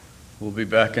We'll be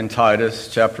back in Titus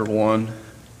chapter 1,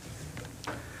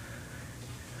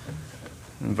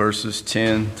 and verses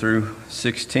 10 through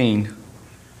 16.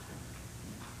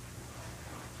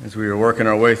 As we are working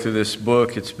our way through this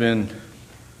book, I've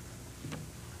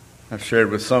shared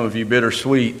with some of you,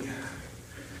 bittersweet,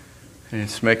 and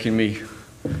it's making me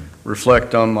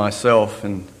reflect on myself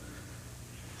and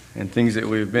things that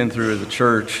we've been through as a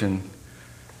church and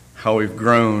how we've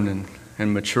grown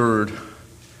and matured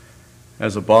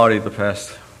as a body the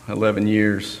past 11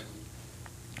 years.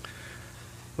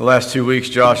 The last 2 weeks,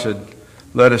 Josh had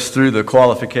led us through the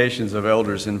qualifications of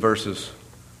elders in verses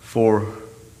 4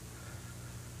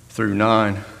 through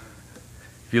 9.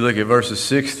 If you look at verses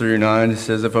 6 through 9, it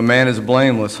says, "If a man is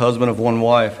blameless, husband of one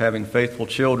wife, having faithful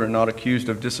children, not accused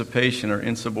of dissipation or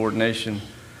insubordination,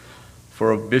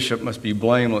 for a bishop must be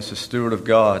blameless, a steward of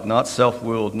God, not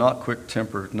self-willed, not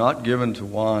quick-tempered, not given to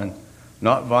wine,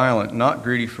 not violent, not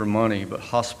greedy for money, but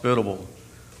hospitable,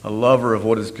 a lover of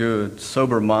what is good,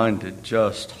 sober-minded,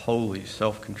 just, holy,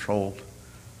 self-controlled,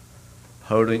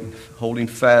 holding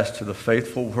fast to the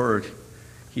faithful word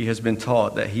he has been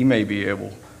taught, that he may be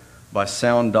able, by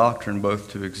sound doctrine, both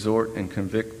to exhort and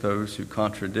convict those who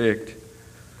contradict."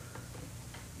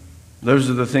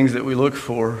 Those are the things that we look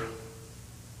for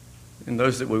in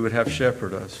those that we would have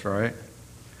shepherd us, right?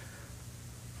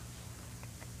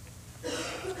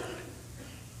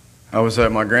 I was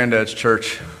at my granddad's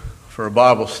church for a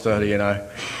Bible study, and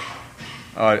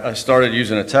I started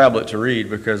using a tablet to read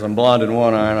because I'm blind in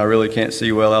one eye and I really can't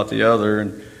see well out the other.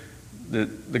 And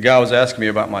the guy was asking me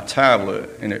about my tablet,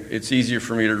 and it's easier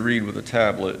for me to read with a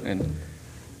tablet.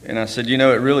 And I said,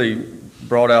 it really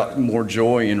brought out more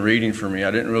joy in reading for me.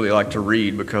 I didn't really like to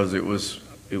read because it was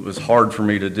hard for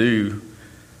me to do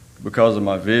because of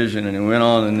my vision. And it went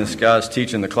on, and this guy's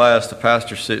teaching the class, the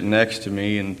pastor's sitting next to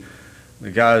me, and the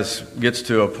guy gets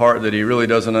to a part that he really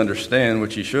doesn't understand,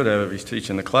 which he should have if he's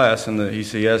teaching the class. And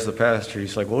he asks the pastor,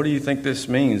 he's like, "What do you think this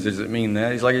means? Does it mean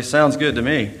that?" He's like, "It sounds good to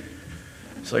me."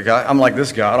 It's like, I'm like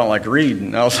this guy, I don't like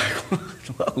reading. I was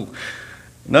like,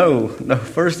 no.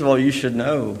 First of all, you should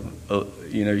know,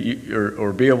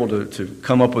 or be able to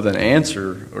come up with an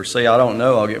answer or say, "I don't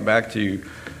know, I'll get back to you."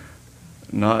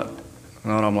 Not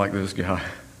I'm like this guy.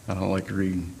 I don't like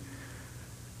reading.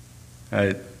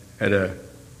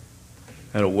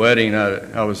 At a wedding,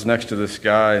 I was next to this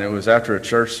guy, and it was after a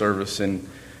church service, and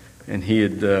he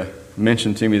had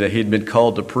mentioned to me that he had been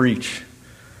called to preach,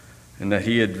 and that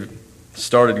he had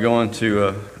started going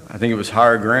to, I think it was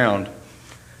Higher Ground,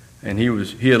 and he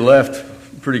had left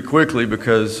pretty quickly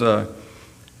because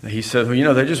he said,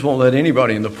 "Well, they just won't let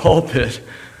anybody in the pulpit."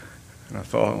 And I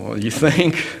thought, well, you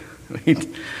think?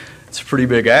 It's a pretty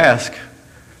big ask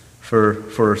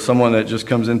for someone that just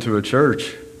comes into a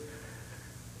church.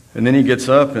 And then he gets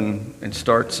up and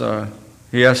starts,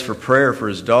 he asks for prayer for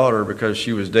his daughter because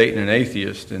she was dating an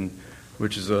atheist, and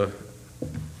which is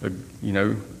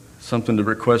something to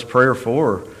request prayer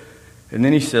for. And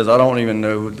then he says, "I don't even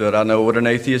know that I know what an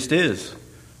atheist is."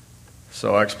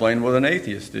 So I explained what an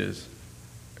atheist is.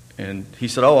 And he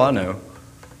said, "Oh, I know."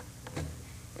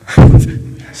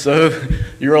 So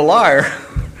you're a liar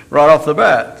right off the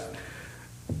bat.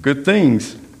 Good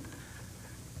things.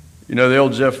 The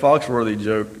old Jeff Foxworthy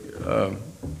joke,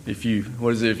 if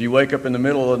you wake up in the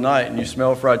middle of the night and you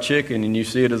smell fried chicken and you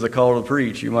see it as a call to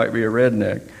preach, you might be a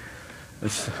redneck.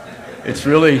 It's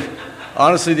really,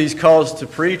 honestly, these calls to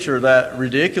preach are that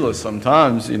ridiculous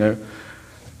sometimes,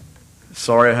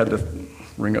 Sorry I had to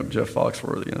bring up Jeff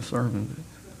Foxworthy in a sermon.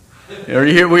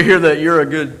 We hear that you're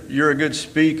a good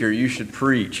speaker, you should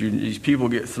preach. These people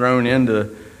get thrown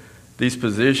into these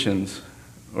positions,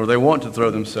 or they want to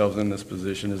throw themselves in this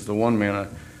position, as the one man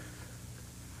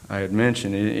I had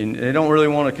mentioned. And they don't really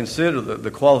want to consider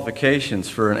the qualifications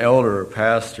for an elder or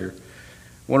pastor.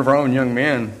 One of our own young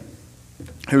men,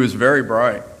 who is very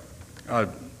bright,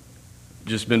 I've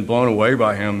just been blown away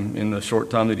by him in the short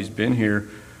time that he's been here.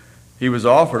 He was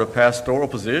offered a pastoral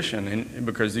position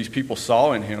because these people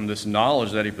saw in him this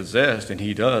knowledge that he possessed, and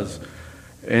he does.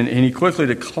 And he quickly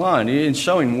declined. In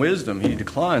showing wisdom, he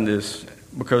declined this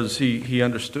because he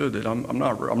understood that I'm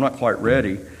not quite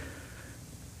ready.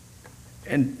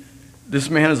 And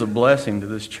this man is a blessing to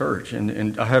this church,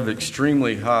 and I have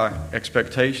extremely high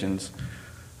expectations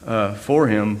for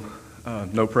him.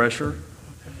 No pressure,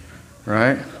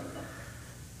 right?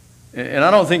 And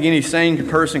I don't think any sane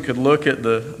person could look at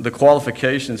the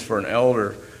qualifications for an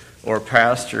elder or a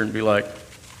pastor and be like,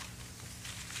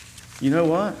 "You know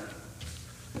what?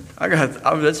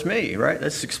 That's me, right?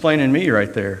 That's explaining me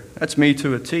right there. That's me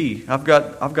to a T. I've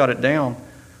got it down."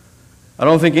 I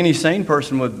don't think any sane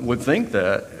person would think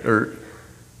that, or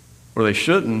they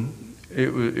shouldn't.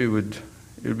 it would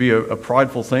be a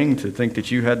prideful thing to think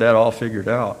that you had that all figured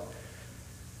out.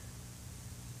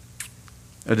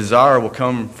 A desire will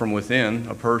come from within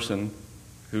a person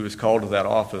who is called to that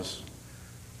office.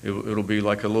 It'll be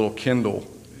like a little kindle,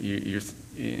 and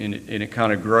it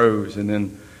kind of grows, and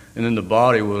then the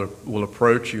body will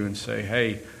approach you and say,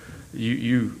 "Hey,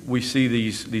 we see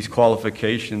these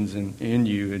qualifications in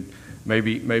you, and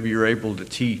maybe you're able to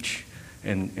teach,"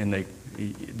 and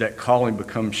that calling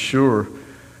becomes sure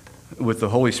with the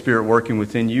Holy Spirit working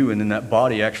within you, and then that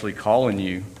body actually calling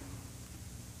you.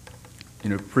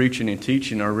 Preaching and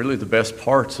teaching are really the best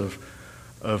parts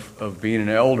of being an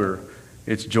elder.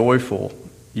 It's joyful.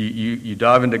 You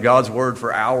dive into God's Word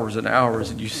for hours and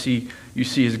hours, and you see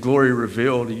His glory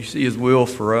revealed. You see His will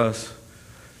for us.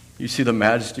 You see the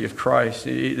majesty of Christ.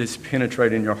 It's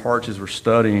penetrating your hearts as we're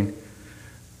studying.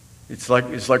 It's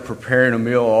like preparing a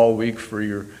meal all week for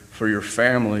your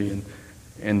family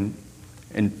and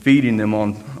feeding them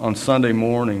on Sunday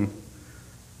morning.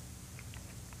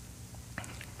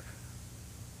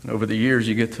 And over the years,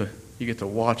 you get to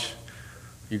watch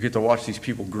these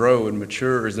people grow and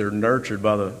mature as they're nurtured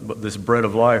by this bread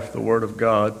of life, the Word of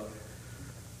God.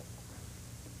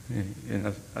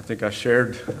 And I think I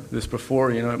shared this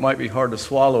before. It might be hard to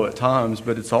swallow at times,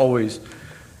 but it's always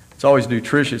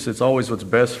nutritious. It's always what's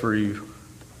best for you.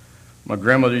 My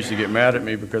grandmother used to get mad at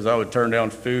me because I would turn down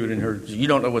food, and you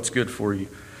don't know what's good for you.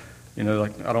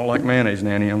 Like, I don't like mayonnaise,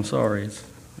 Nanny. I'm sorry.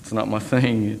 It's not my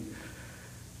thing.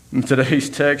 In today's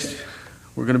text,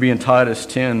 we're going to be in Titus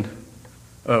 1,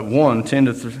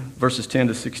 verses 10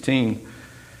 to 16.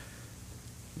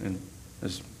 And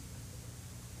as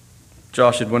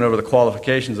Josh had went over the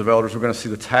qualifications of elders, we're going to see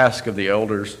the task of the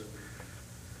elders.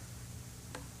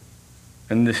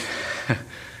 And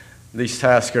these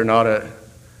tasks are not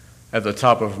at the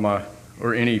top of my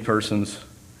or any person's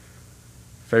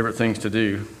favorite things to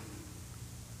do.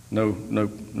 No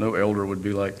elder would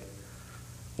be like,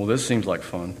 well, this seems like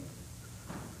fun.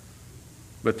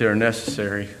 But they're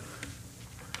necessary.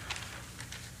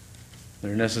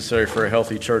 They're necessary for a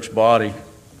healthy church body.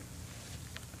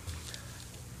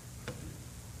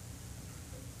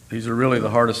 These are really the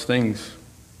hardest things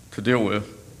to deal with.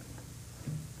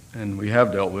 And we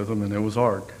have dealt with them, and it was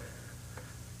hard.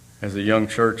 As a young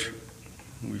church,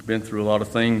 we've been through a lot of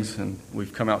things, and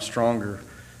we've come out stronger.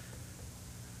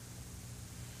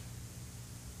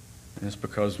 And it's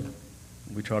because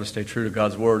we try to stay true to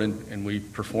God's Word, and we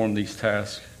perform these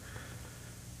tasks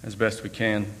as best we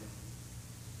can.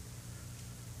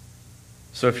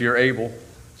 So if you're able,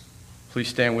 please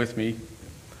stand with me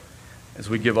as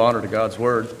we give honor to God's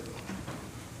Word.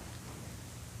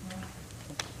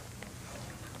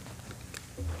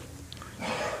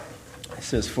 It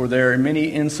says, "For there are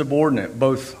many insubordinate,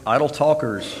 both idle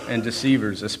talkers and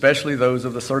deceivers, especially those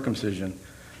of the circumcision,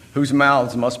 whose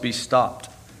mouths must be stopped,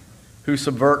 who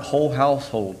subvert whole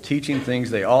household, teaching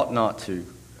things they ought not to,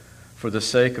 for the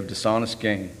sake of dishonest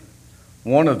gain.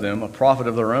 One of them, a prophet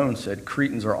of their own, said,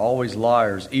 'Cretans are always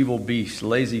liars, evil beasts,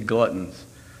 lazy gluttons.'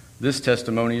 This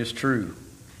testimony is true.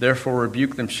 Therefore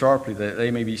rebuke them sharply, that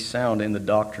they may be sound in the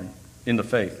doctrine, in the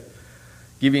faith,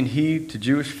 giving heed to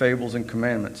Jewish fables and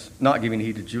commandments." Not giving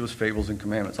heed to Jewish fables and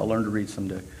commandments. I'll learn to read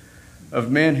someday. "Of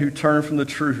men who turn from the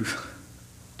truth.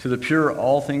 To the pure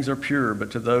all things are pure, but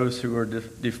to those who are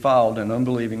defiled and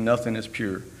unbelieving nothing is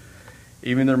pure.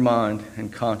 Even their mind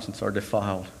and conscience are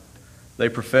defiled. They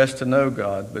profess to know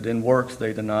God, but in works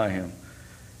they deny Him,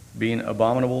 being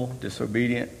abominable,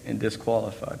 disobedient, and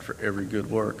disqualified for every good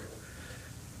work."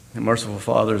 And merciful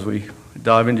Father, as we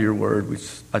dive into your word,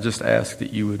 I just ask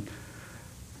that you would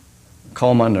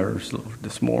calm my nerves, Lord,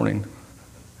 this morning.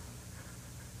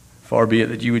 Far be it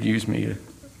that you would use me,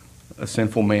 a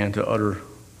sinful man, to utter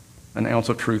an ounce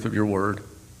of truth of your word.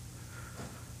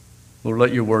 Lord,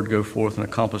 let your word go forth and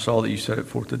accomplish all that you set it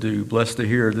forth to do. Bless the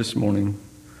hearer this morning.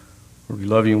 Lord, we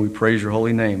love you and we praise your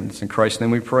holy name. And it's in Christ's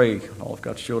name we pray. All of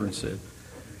God's children said,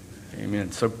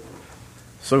 amen. So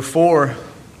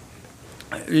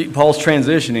Paul's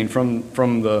transitioning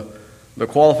from the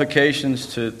qualifications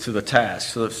to the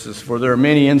task. So it says, "For there are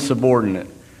many insubordinate."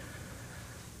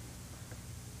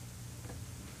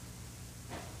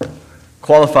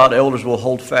 Qualified elders will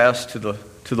hold fast to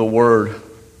the word,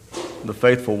 the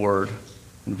faithful word,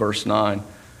 in verse 9.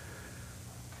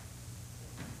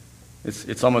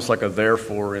 It's almost like a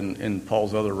therefore in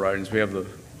Paul's other writings. We have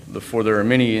the "for there are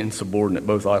many insubordinate,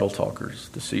 both idle talkers,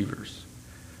 deceivers."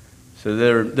 So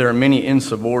there are many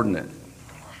insubordinate.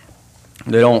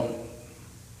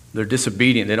 They're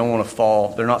disobedient. They don't want to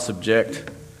fall. They're not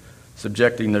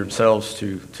subjecting themselves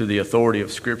to the authority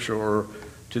of Scripture, or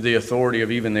to the authority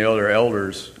of even the other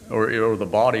elders or the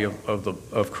body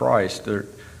of Christ.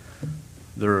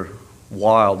 They're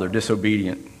wild, they're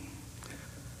disobedient.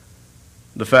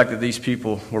 The fact that these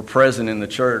people were present in the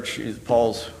church,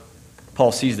 Paul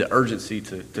sees the urgency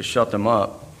to shut them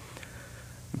up.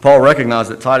 Paul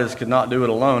recognized that Titus could not do it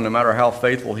alone, no matter how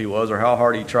faithful he was or how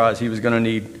hard he tries. He was going to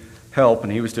need help,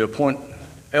 and he was to appoint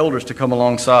elders to come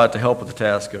alongside to help with the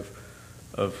task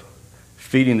of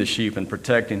feeding the sheep and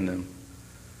protecting them.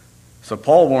 So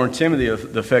Paul warned Timothy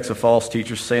of the effects of false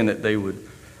teachers, saying that they would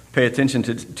pay attention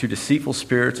to deceitful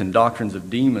spirits and doctrines of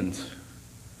demons.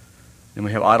 And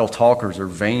we have idle talkers or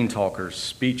vain talkers,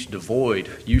 speech devoid,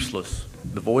 useless,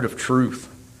 devoid of truth,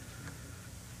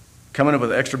 coming up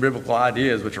with extra biblical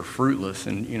ideas which are fruitless.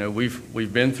 And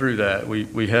we've been through that.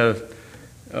 We have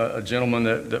a gentleman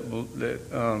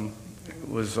that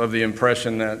was of the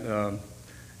impression that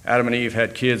Adam and Eve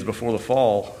had kids before the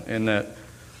fall, and that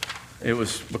it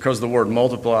was because the word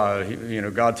multiply.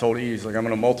 God told Eve, He's like, I'm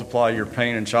going to multiply your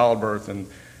pain in childbirth and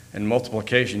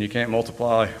multiplication. You can't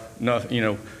multiply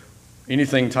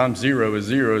anything times zero is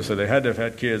zero, so they had to have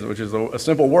had kids, which is a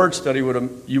simple word study.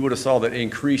 You would have saw that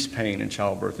increased pain in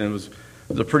childbirth, and it was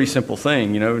a pretty simple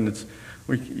thing, and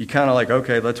you kind of like,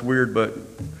 okay, that's weird, but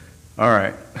all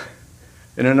right.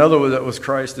 And another one that was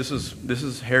Christ. This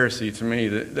is heresy to me,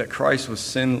 that Christ was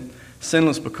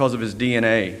sinless because of His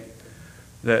DNA,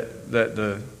 that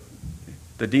the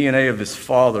DNA of His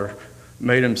Father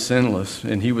made Him sinless,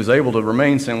 and He was able to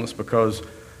remain sinless because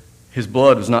His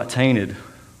blood was not tainted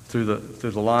through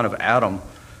the line of Adam.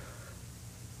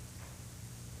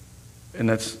 And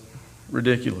that's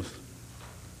ridiculous.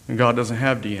 And God doesn't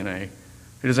have DNA.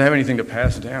 He doesn't have anything to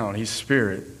pass down. He's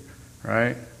spirit,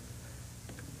 right?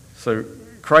 So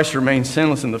Christ remained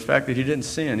sinless in the fact that He didn't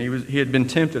sin. He had been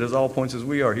tempted as all points as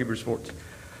we are. Hebrews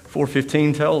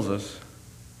 4:15 tells us.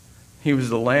 He was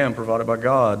the lamb provided by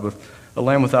God, with a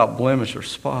lamb without blemish or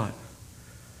spot.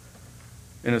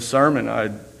 In a sermon I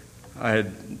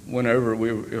had went over,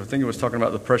 I think it was talking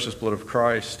about the precious blood of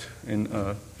Christ in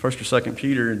 1 or 2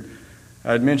 Peter, and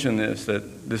I had mentioned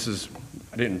that this is,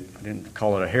 I didn't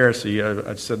call it a heresy.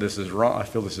 I said this is wrong. I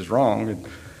feel this is wrong. It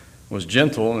was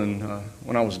gentle, and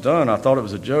when I was done, I thought it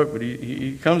was a joke. But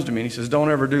he comes to me and he says,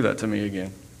 "Don't ever do that to me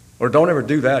again, or don't ever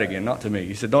do that again." Not to me.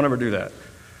 He said, "Don't ever do that."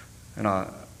 And I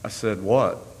said,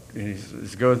 "What?" And he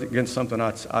says, "It goes against something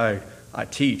I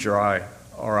teach or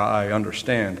I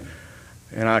understand."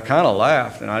 And I kind of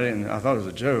laughed, and I thought it was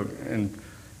a joke. And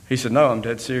he said, "No, I'm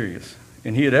dead serious."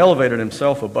 And he had elevated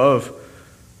himself above.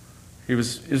 He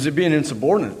was being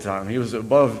insubordinate at the time. He was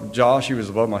above Josh. He was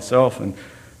above myself.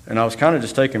 And I was kind of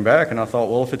just taken back. And I thought,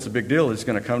 well, if it's a big deal, he's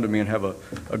going to come to me and have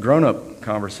a grown-up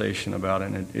conversation about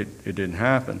it. And it didn't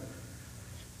happen.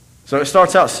 So it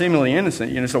starts out seemingly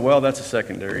innocent. So, well, that's a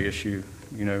secondary issue,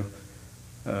 and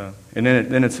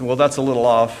then it's, well, that's a little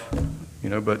off,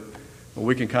 but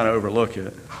we can kind of overlook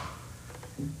it.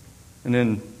 And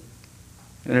then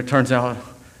it turns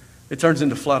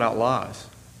into flat-out lies.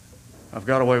 I've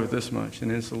got away with this much,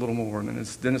 and it's a little more, and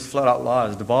then it's flat-out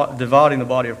lies, dividing the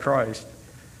body of Christ.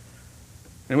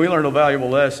 And we learned a valuable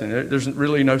lesson. There's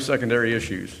really no secondary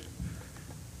issues.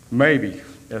 Maybe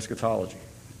eschatology.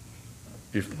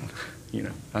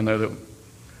 I know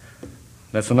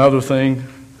that's another thing.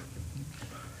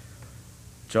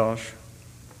 Josh.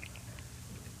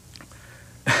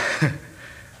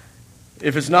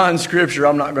 If it's not in Scripture,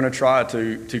 I'm not going to try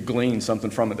to glean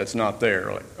something from it that's not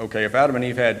there. Like, okay, if Adam and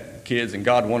Eve had kids and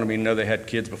God wanted me to know they had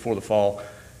kids before the fall,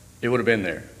 it would have been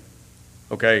there.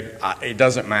 Okay, it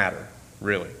doesn't matter,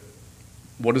 really.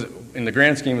 What is it? In the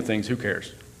grand scheme of things, who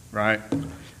cares, right?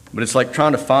 But it's like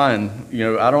trying to find,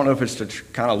 I don't know if it's to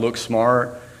kind of look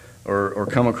smart or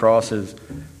come across as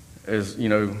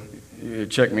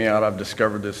check me out, I've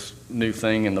discovered this new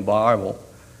thing in the Bible.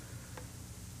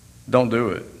 Don't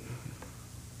do it.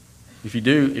 If you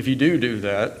do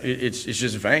that, it's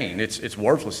just vain. It's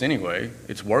worthless anyway.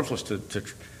 It's worthless to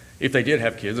if they did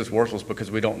have kids, it's worthless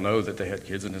because we don't know that they had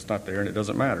kids and it's not there and it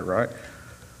doesn't matter, right?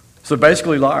 So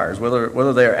basically liars,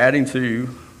 whether they are adding to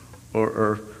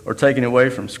or taking away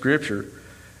from Scripture.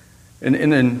 And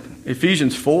then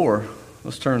Ephesians 4,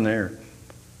 let's turn there.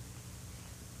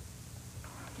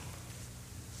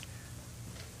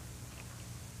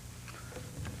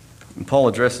 And Paul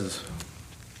addresses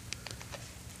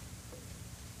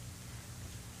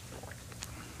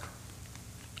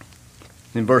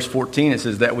in verse 14, it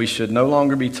says that we should no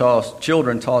longer be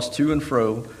children tossed to and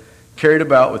fro, carried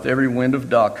about with every wind of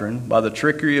doctrine, by the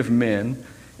trickery of men,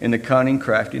 and the cunning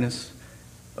craftiness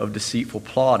of deceitful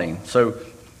plotting. So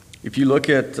if you look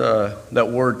at that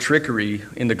word trickery,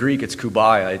 in the Greek it's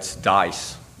kubaya, it's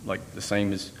dice. like the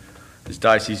same as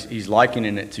dice. He's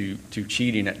likening it to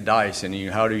cheating at dice. And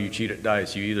how do you cheat at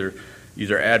dice? You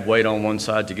either add weight on one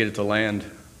side to get it to land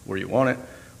where you want it,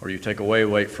 or you take away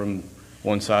weight from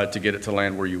one side to get it to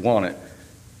land where you want it.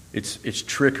 It's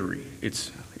trickery.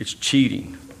 It's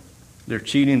cheating. They're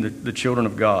cheating the children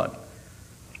of God.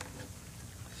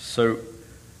 So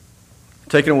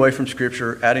taking away from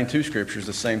Scripture, adding to Scripture is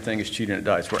the same thing as cheating at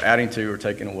dice. We're adding to or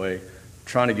taking away,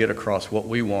 trying to get across what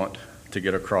we want to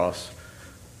get across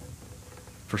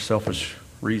for selfish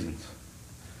reasons.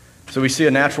 So we see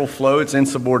a natural flow. It's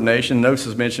insubordination. Notice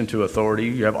is mentioned to authority.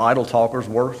 You have idle talkers,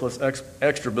 worthless,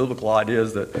 extra biblical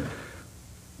ideas that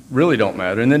really don't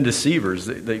matter. And then deceivers.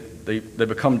 They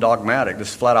become dogmatic.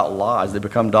 This flat out lies. They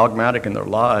become dogmatic in their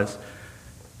lies.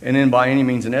 And then by any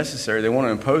means necessary, they want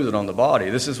to impose it on the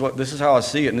body. This is how I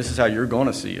see it, and this is how you're going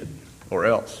to see it, or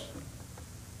else.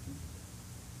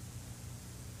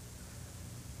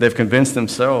 They've convinced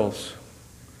themselves,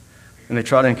 and they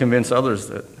try to convince others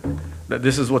that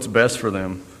this is what's best for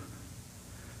them.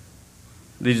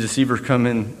 These deceivers come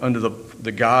in under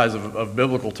the guise of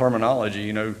biblical terminology.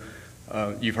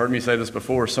 You've heard me say this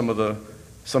before. Some of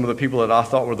the people that I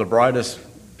thought were the brightest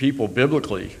people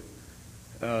biblically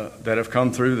that have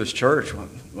come through this church,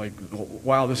 like,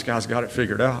 wow, this guy's got it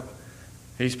figured out.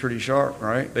 He's pretty sharp,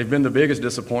 right? They've been the biggest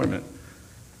disappointment.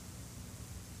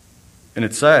 And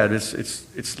it's sad.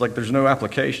 It's like there's no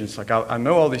application. It's like I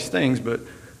know all these things, but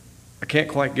I can't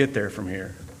quite get there from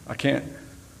here. I can't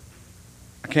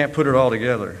put it all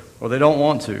together. Or they don't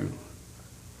want to.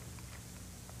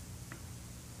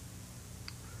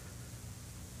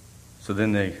 So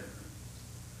then they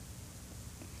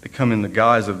come in the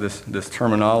guise of this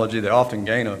terminology. They often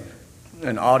gain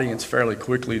an audience fairly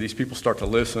quickly. These people start to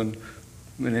listen,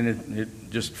 and then it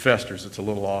just festers. It's a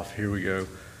little off. Here we go.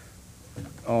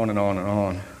 On and on and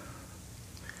on.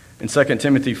 In 2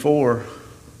 Timothy 4,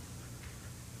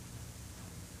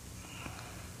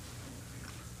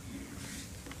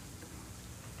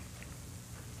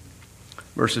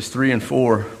 verses 3 and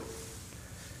 4,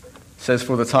 says,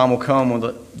 "For the time will come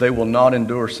when they will not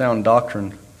endure sound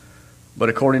doctrine, but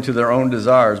according to their own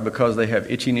desires, because they have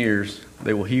itching ears,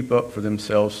 they will heap up for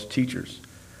themselves teachers.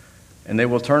 And they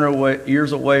will turn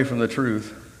ears away from the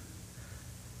truth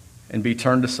and be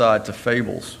turned aside to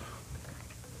fables."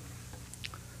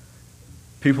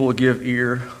 People will give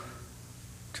ear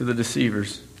to the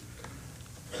deceivers.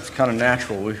 It's kind of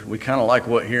natural. We kind of like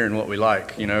hearing what we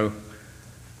like,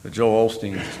 The Joel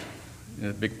Osteen,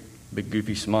 big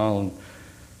goofy smile, and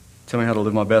tell me how to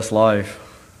live my best life.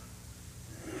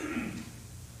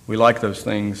 We like those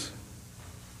things.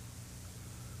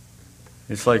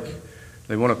 It's like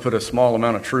they want to put a small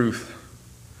amount of truth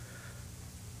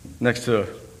next to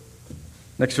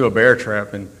a bear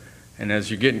trap, and as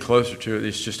you're getting closer to it,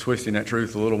 it's just twisting that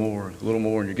truth a little more,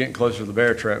 and you're getting closer to the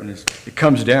bear trap, and it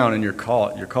comes down, and you're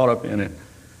caught up in it.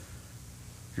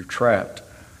 You're trapped.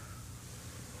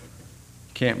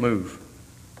 You can't move.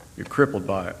 You're crippled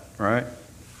by it, right?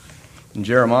 In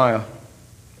Jeremiah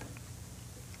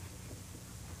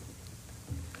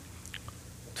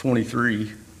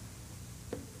 23,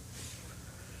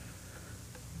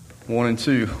 1 and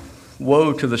 2.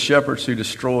 "Woe to the shepherds who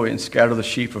destroy and scatter the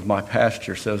sheep of my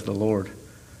pasture, says the Lord.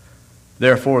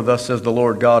 Therefore, thus says the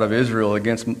Lord God of Israel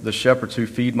against the shepherds who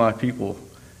feed my people.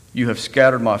 You have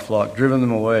scattered my flock, driven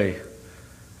them away,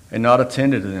 and not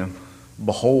attended to them.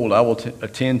 Behold, I will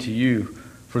attend to you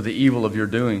for the evil of your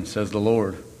doing, says the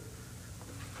Lord."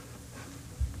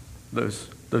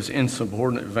 Those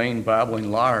insubordinate, vain,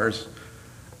 babbling liars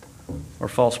are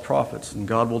false prophets, and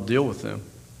God will deal with them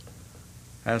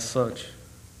as such.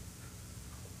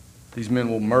 These men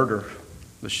will murder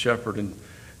the shepherd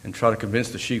and try to convince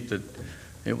the sheep that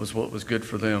it was what was good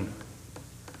for them.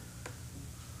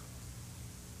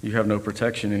 You have no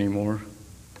protection anymore,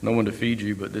 no one to feed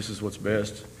you, but this is what's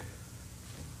best.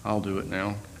 I'll do it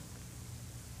now,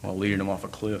 while leading them off a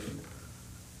cliff.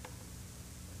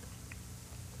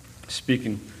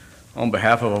 Speaking on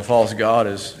behalf of a false god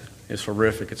is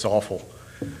horrific. It's awful.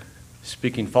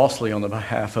 Speaking falsely on the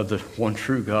behalf of the one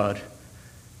true God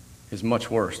is much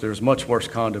worse. There's much worse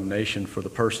condemnation for the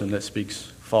person that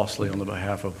speaks falsely on the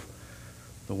behalf of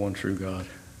the one true God.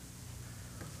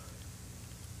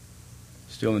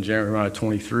 Still in Jeremiah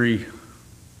 23,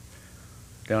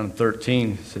 down in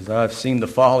 13, it says, "I have seen the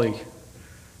folly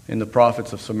in the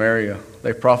prophets of Samaria.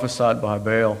 They prophesied by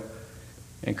Baal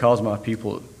and caused my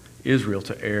people Israel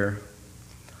to err.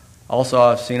 Also,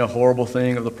 I have seen a horrible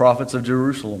thing of the prophets of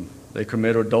Jerusalem. They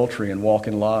commit adultery and walk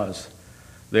in lies.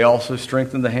 They also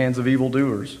strengthen the hands of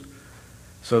evildoers,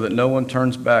 so that no one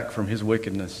turns back from his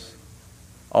wickedness.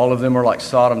 All of them are like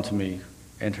Sodom to me,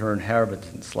 and her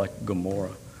inhabitants like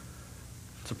Gomorrah.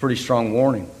 It's a pretty strong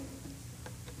warning.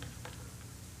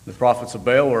 The prophets of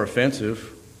Baal were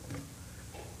offensive.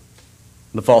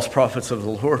 The false prophets of the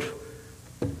Lord,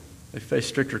 they face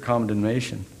stricter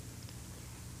condemnation.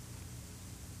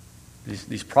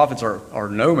 These prophets are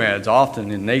nomads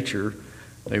often in nature.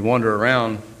 They wander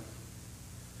around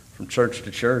from church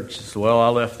to church. It's, well, I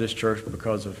left this church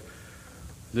because of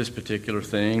this particular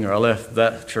thing, or I left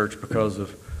that church because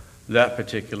of that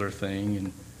particular thing.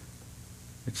 And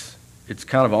it's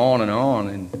kind of on,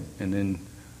 and then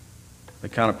they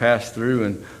kind of pass through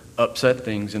and upset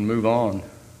things and move on.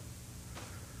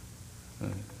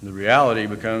 The reality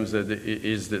becomes that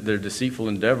their deceitful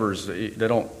endeavors,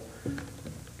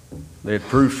 they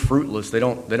prove fruitless. They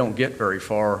don't get very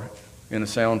far in a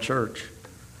sound church.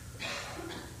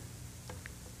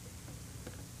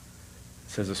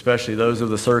 It says especially those of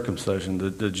the circumcision,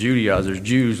 the Judaizers,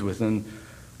 Jews within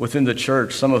the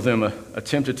church. Some of them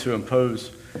attempted to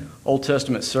impose Old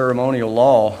Testament ceremonial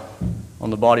law on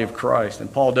the body of Christ.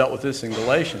 And Paul dealt with this in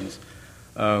Galatians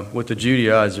with the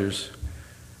Judaizers.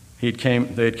 They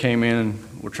had came in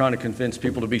and were trying to convince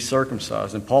people to be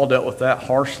circumcised. And Paul dealt with that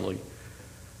harshly.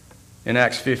 In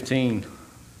Acts 15,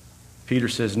 Peter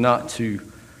says not to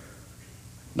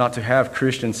have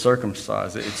Christians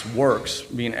circumcised. It's works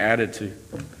being added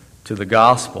to the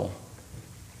gospel.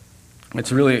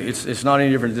 It's not any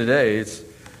different today.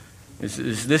 This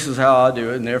is how I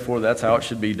do it, and therefore that's how it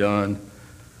should be done.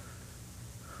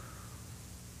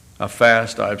 I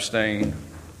fast, I abstain,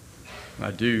 I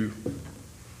do.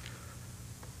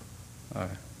 I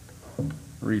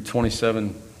read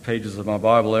 27 pages of my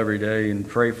Bible every day and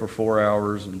pray for 4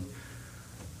 hours, and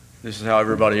this is how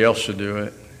everybody else should do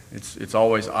it. It's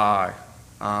always I.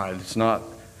 It's not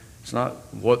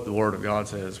what the Word of God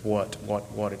says. What?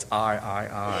 It's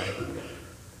I.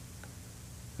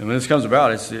 And when this comes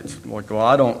about, it's like, well,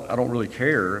 I don't really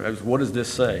care. What does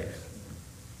this say?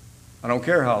 I don't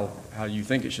care how you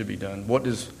think it should be done. What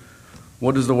does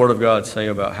the Word of God say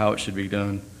about how it should be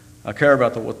done? I care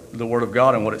about the Word of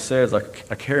God and what it says. I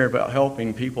care about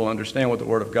helping people understand what the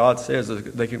Word of God says so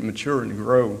they can mature and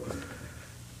grow.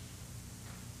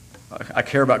 I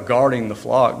care about guarding the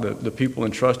flock, the people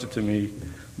entrusted to me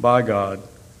by God.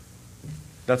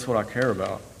 That's what I care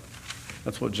about.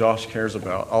 That's what Josh cares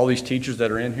about. All these teachers that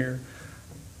are in here,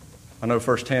 I know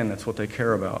firsthand that's what they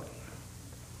care about.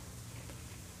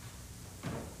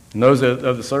 And those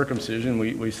of the circumcision,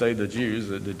 we say the Jews,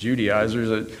 the Judaizers,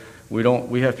 that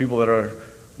we have people that are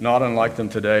not unlike them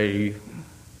today.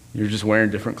 You're just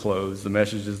wearing different clothes. The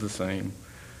message is the same.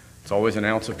 It's always an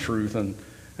ounce of truth and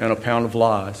a pound of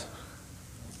lies.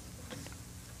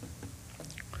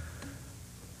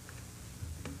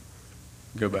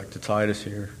 Go back to Titus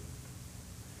here.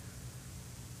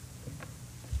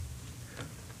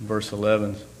 Verse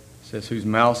 11 says, whose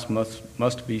mouths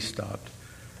must be stopped,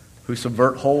 who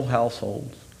subvert whole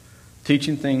households,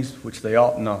 teaching things which they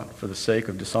ought not for the sake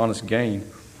of dishonest gain,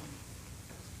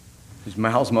 whose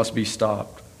mouths must be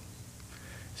stopped.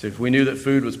 So if we knew that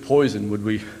food was poison, would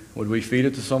we feed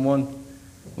it to someone?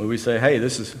 Would we say, hey,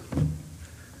 this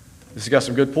has got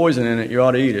some good poison in it, you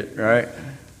ought to eat it, right?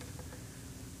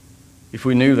 If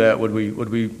we knew that, would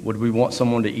we want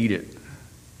someone to eat it?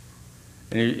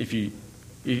 And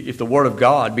if the Word of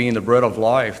God, being the bread of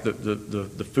life,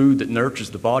 the food that nurtures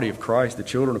the body of Christ, the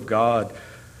children of God,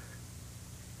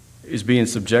 is being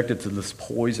subjected to this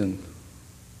poison,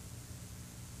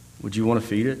 would you want to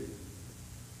feed it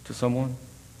to someone?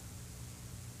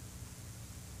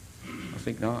 I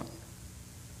think not.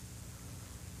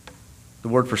 The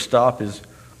word for stop is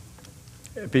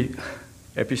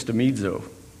epistemizo.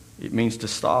 It means to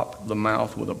stop the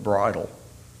mouth with a bridle.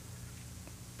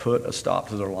 Put a stop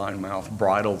to their lying mouth.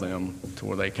 Bridle them to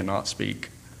where they cannot speak.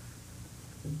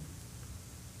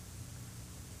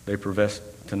 They profess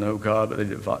to know God, but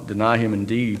they deny Him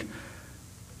indeed.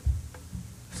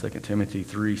 2 Timothy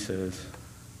 3 says,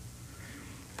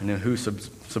 and then who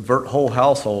subvert whole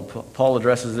household. Paul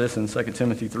addresses this in 2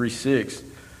 Timothy 3:6.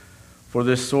 For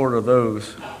this sort are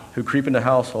those who creep into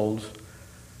households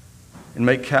and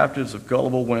make captives of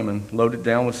gullible women, loaded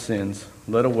down with sins,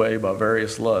 led away by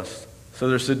various lusts. So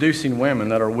they're seducing women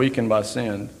that are weakened by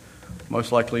sin,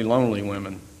 most likely lonely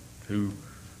women who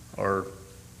are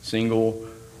single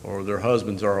or their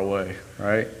husbands are away,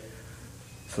 right?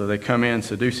 So they come in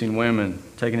seducing women,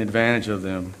 taking advantage of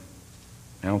them.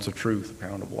 An ounce of truth, a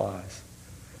pound of lies.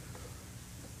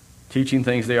 Teaching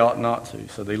things they ought not to.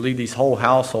 So they lead these whole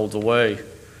households away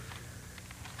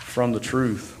from the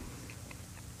truth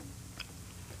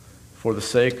for the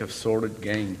sake of sordid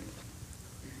gain.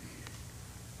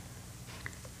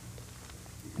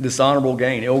 dishonorable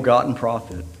gain, ill-gotten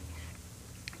profit.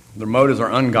 Their motives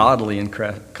are ungodly in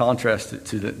contrast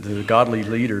to the godly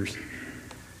leaders.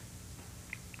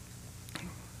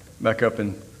 Back up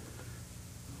in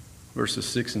verses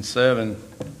 6 and 7, it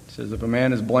says, if a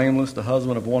man is blameless, the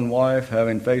husband of one wife,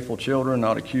 having faithful children,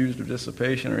 not accused of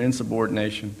dissipation or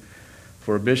insubordination,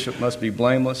 for a bishop must be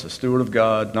blameless, a steward of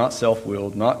God, not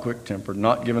self-willed, not quick-tempered,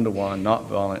 not given to wine, not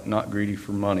violent, not greedy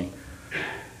for money.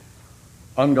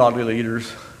 Ungodly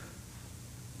leaders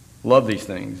love these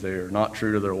things. They are not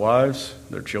true to their wives.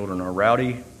 Their children are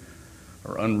rowdy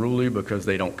or unruly because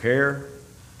they don't care.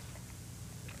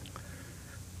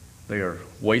 They are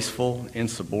wasteful,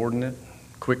 insubordinate,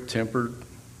 quick-tempered,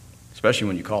 especially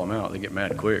when you call them out. They get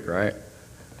mad quick, right?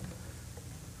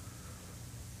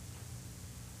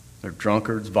 They're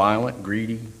drunkards, violent,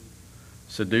 greedy,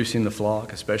 seducing the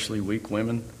flock, especially weak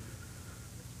women,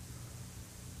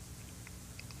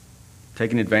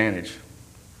 taking advantage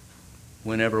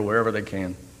whenever, wherever they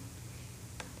can.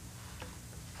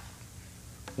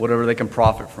 Whatever they can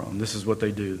profit from. This is what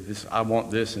they do. I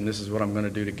want this, and this is what I'm going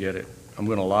to do to get it. I'm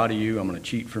going to lie to you. I'm going to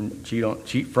cheat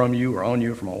from you or on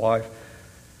you for my wife.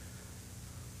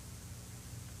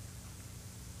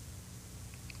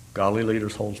 Godly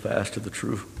leaders hold fast to the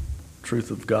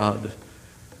truth of God.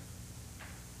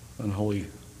 Unholy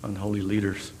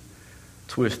leaders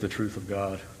twist the truth of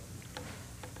God.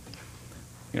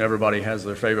 You know, everybody has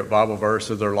their favorite Bible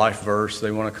verse or their life verse,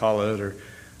 they want to call it.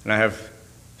 And I have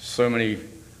so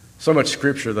much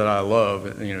scripture that I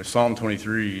love. You know, Psalm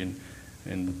 23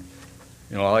 and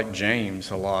you know, I like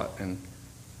James a lot.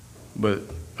 But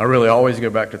I really always go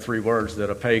back to three words that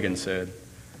a pagan said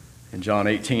in John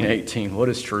 18:18. What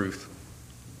is truth?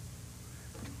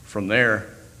 From there,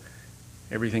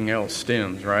 everything else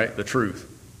stems, right? The truth.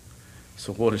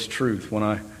 So what is truth? When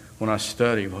I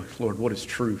study, Lord, what is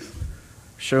truth?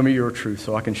 Show me your truth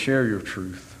so I can share your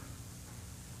truth.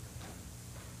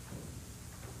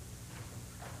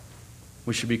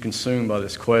 We should be consumed by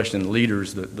this question.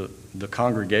 Leaders, the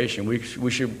congregation, we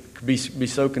should be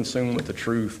so consumed with the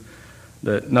truth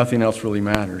that nothing else really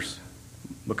matters.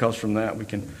 Because from that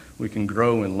we can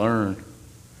grow and learn.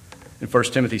 In 1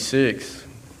 Timothy 6,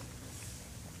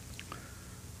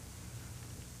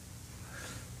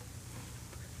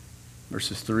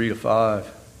 verses 3 to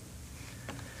 5.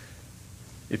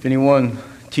 If anyone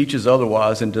teaches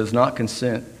otherwise and does not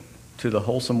consent to the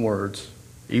wholesome words,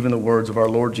 even the words of our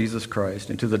Lord Jesus Christ,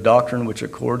 and to the doctrine which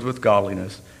accords with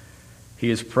godliness, he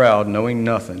is proud, knowing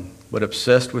nothing, but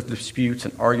obsessed with disputes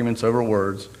and arguments over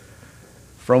words,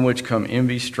 from which come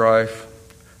envy, strife,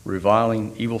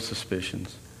 reviling, evil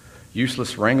suspicions,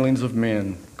 useless wranglings of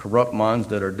men, corrupt minds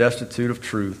that are destitute of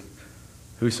truth,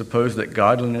 who suppose that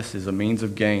godliness is a means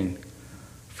of gain.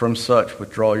 From such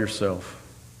withdraw yourself.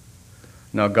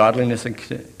 Now godliness and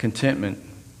contentment,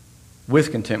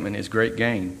 with contentment, is great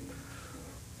gain.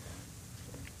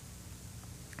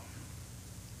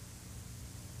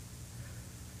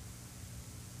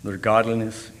 Their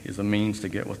godliness is a means to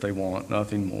get what they want,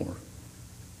 nothing more.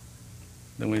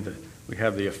 Then we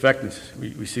have the effectiveness.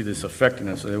 We see this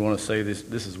effectiveness. They want to say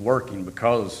this is working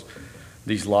because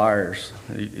these liars,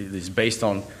 it's based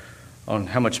on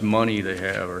how much money they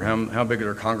have, or how big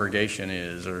their congregation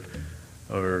is, or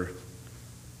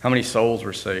how many souls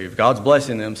were saved. God's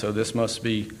blessing them, so it must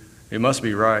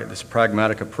be right, this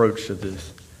pragmatic approach to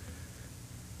this.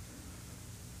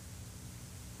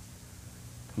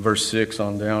 Verse 6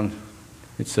 on down,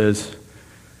 it says,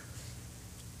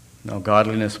 now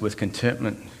godliness with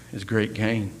contentment is great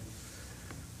gain.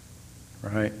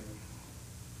 Right?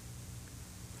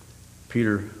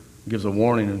 Peter gives a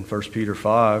warning in 1 Peter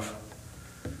 5.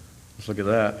 Let's look at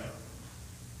that.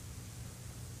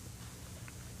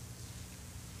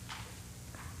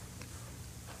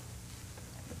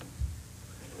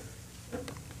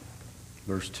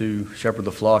 Verse 2, shepherd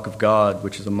the flock of God,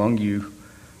 which is among you,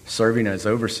 serving as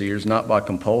overseers, not by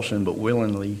compulsion, but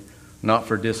willingly, not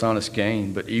for dishonest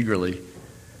gain, but eagerly.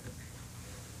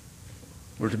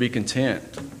 We're to be content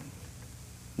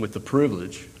with the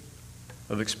privilege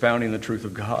of expounding the truth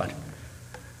of God.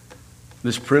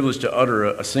 This privilege to utter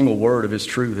a single word of His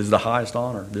truth is the highest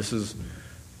honor. This is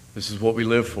what we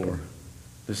live for.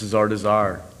 This is our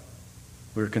desire.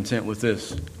 We're content with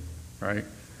this, right?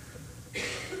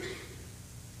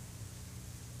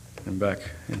 And back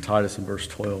in Titus in verse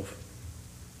 12.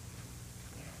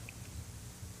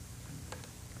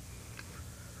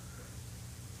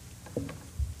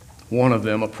 One of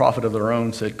them, a prophet of their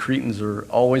own, said, Cretans are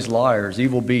always liars,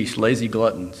 evil beasts, lazy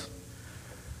gluttons.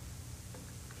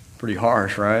 Pretty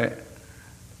harsh, right?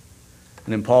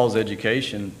 And in Paul's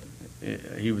education,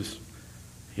 he was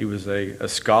He was a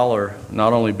scholar,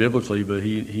 not only biblically, but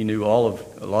he knew a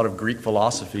lot of Greek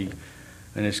philosophy.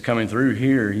 And it's coming through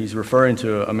here. He's referring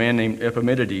to a man named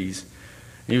Epimenides.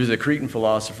 He was a Cretan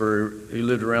philosopher who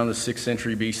lived around the 6th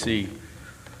century BC.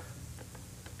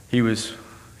 He was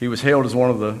hailed as one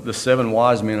of the 7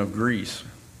 wise men of Greece.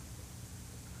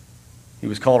 He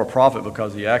was called a prophet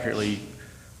because he accurately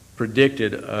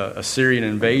predicted a Syrian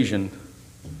invasion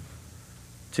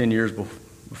 10 years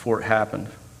before it happened.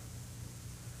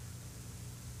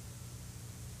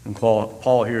 And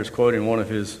Paul here is quoting one of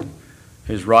his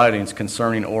writings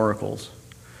concerning oracles.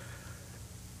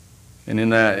 And in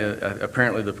that,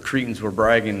 apparently the Cretans were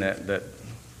bragging that the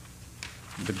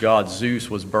god Zeus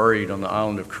was buried on the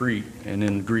island of Crete. And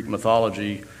in Greek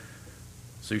mythology,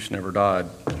 Zeus never died.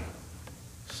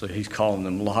 So he's calling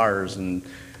them liars and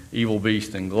evil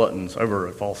beasts and gluttons over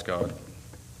a false god.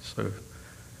 So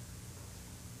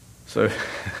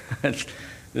this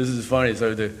is funny.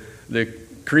 So the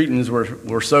Cretans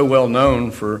were so well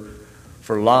known for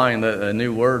lying that a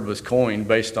new word was coined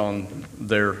based on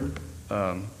their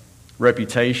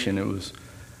reputation. It was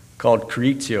called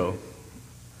Kretio,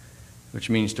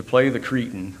 which means to play the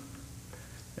Cretan,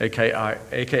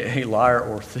 aka liar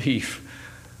or thief.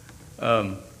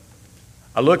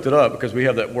 I looked it up because we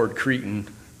have that word Cretan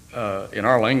in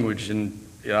our language, and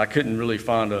I couldn't really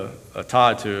find a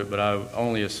tie to it, but I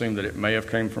only assumed that it may have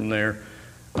come from there.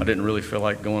 I didn't really feel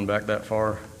like going back that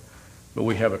far, but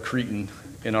we have a Cretan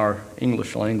in our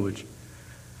English language.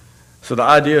 So the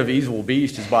idea of evil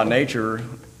beast is by nature,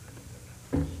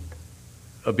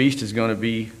 a beast is going to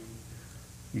be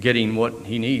getting what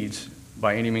he needs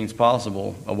by any means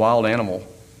possible, a wild animal.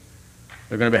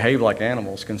 They're going to behave like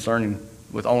animals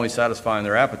with only satisfying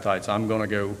their appetites. I'm going to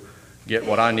go get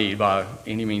what I need by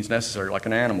any means necessary, like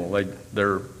an animal.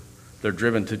 They're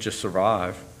driven to just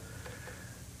survive.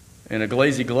 And a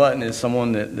lazy glutton is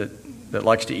someone that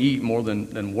likes to eat more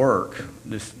than work.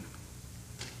 This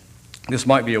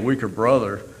might be a weaker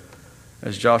brother,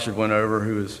 as Joshua went over,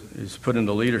 who is put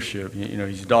into leadership.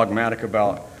 He's dogmatic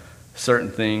about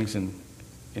certain things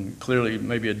and clearly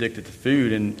maybe addicted to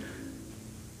food. And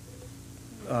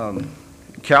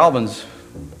Calvin's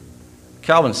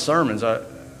sermons,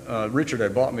 Richard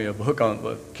had bought me a book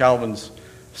on Calvin's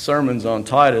sermons on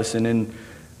Titus, and then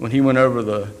when he went over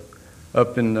the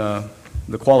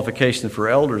qualification for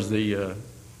elders, the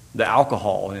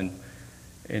alcohol,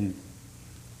 and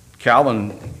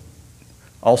Calvin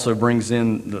also brings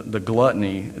in the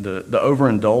gluttony, the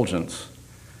overindulgence.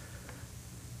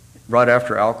 Right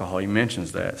after alcohol, he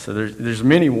mentions that. So there's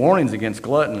many warnings against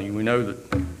gluttony. We know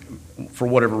that for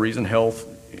whatever reason, health,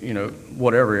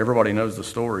 whatever, everybody knows the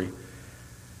story.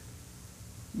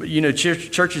 But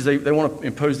churches they want to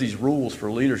impose these rules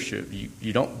for leadership.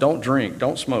 You don't drink,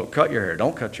 don't smoke, cut your hair,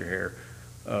 don't cut your hair,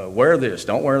 wear this,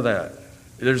 don't wear that.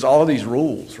 There's all these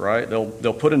rules, right?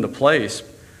 They'll put into place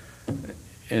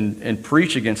and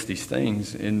preach against these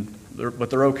things, but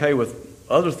they're okay with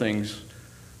other things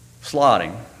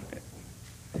sliding,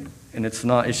 and it's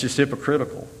just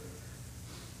hypocritical.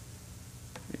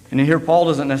 And here Paul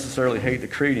doesn't necessarily hate the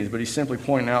Cretans, but he's simply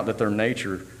pointing out that their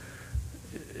nature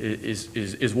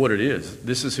is what it is.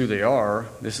 This is who they are.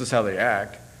 This is how they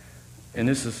act. And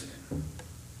this is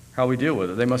how we deal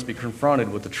with it. They must be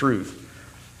confronted with the truth.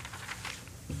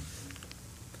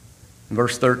 In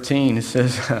verse 13, it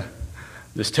says,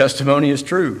 this testimony is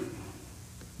true.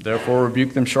 Therefore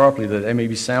rebuke them sharply, that they may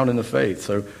be sound in the faith.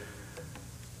 So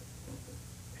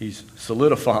he's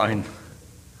solidifying.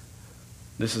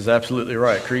 This is absolutely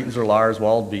right. Cretans are liars,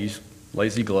 wild beasts,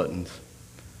 lazy gluttons.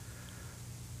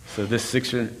 So this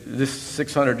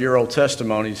 600-year-old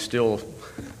testimony is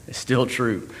still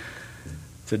true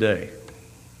today.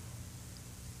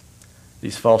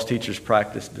 These false teachers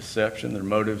practiced deception. Their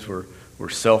motives were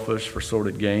selfish for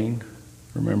sordid gain.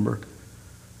 Remember? It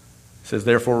says,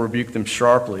 therefore rebuke them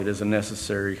sharply. It is a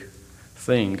necessary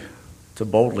thing to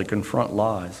boldly confront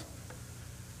lies.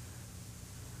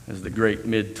 As the great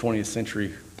mid-20th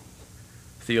century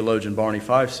theologian Barney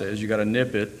Fife says, you got to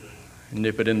nip it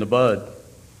in the bud.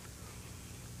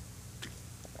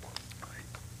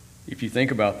 If you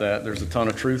think about that, there's a ton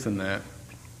of truth in that.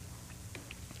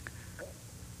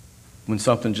 When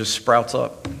something just sprouts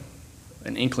up,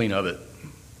 an inkling of it,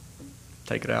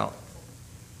 take it out.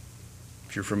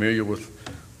 If you're familiar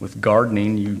with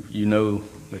gardening, you know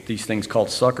that these things called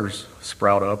suckers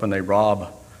sprout up and they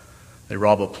rob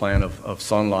a plant of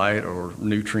sunlight or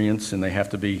nutrients, and they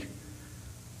have to be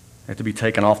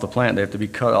taken off the plant. They have to be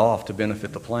cut off to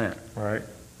benefit the plant, right?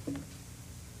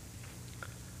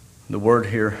 The word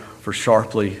here for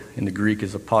sharply in the Greek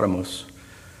is apotamos.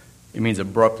 It means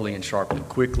abruptly and sharply,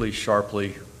 quickly,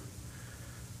 sharply.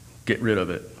 get rid of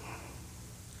it.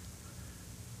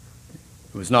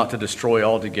 It was not to destroy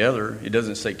altogether. It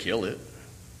doesn't say kill it.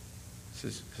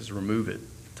 It says remove it,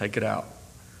 take it out.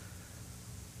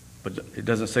 But it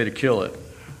doesn't say to kill it,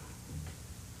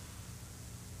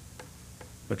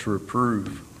 but to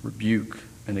reprove, rebuke,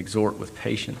 and exhort with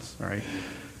patience, right?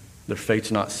 Their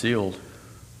fate's not sealed.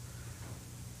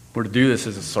 We're to do this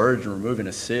as a surgeon, remove and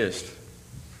assist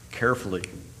carefully,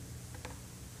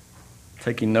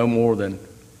 taking no more than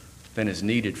is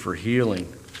needed for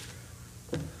healing.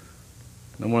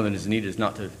 No more than is needed is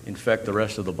not to infect the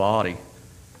rest of the body.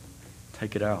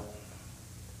 Take it out.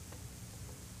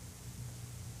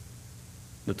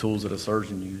 The tools that a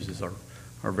surgeon uses are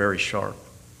very sharp,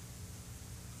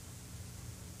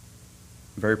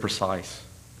 very precise.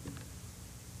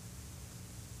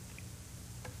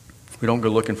 We don't go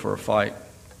looking for a fight.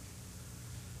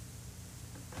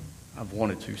 I've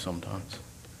wanted to sometimes.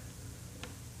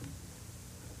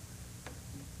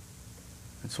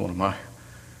 It's one of my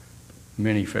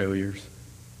many failures.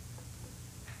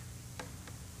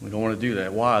 We don't want to do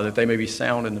that. Why? That they may be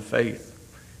sound in the faith.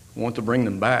 We want to bring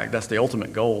them back. That's the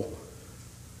ultimate goal.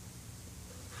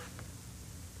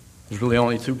 There's really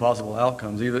only two possible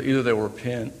outcomes. Either they'll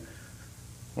repent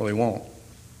or they won't.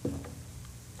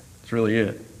 That's really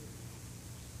it.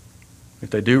 If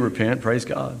they do repent, praise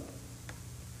God.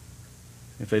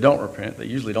 If they don't repent, they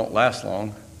usually don't last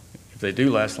long. If they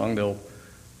do last long, they'll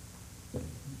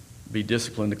be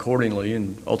disciplined accordingly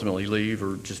and ultimately leave,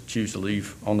 or just choose to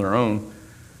leave on their own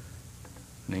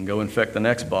and then go infect the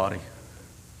next body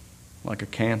like a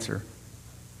cancer.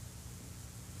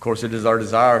 Of course, it is our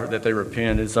desire that they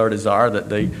repent. It's our desire that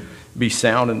they be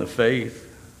sound in the faith.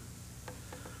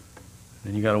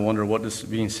 And you got to wonder, what does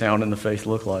being sound in the faith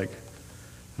look like?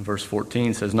 And verse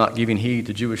 14 says, not giving heed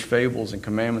to Jewish fables and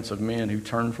commandments of men who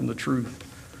turn from the truth.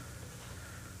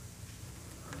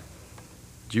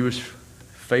 Jewish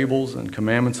fables and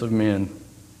commandments of men,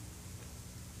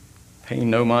 paying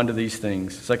no mind to these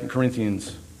things. 2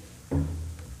 Corinthians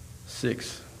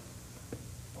 6.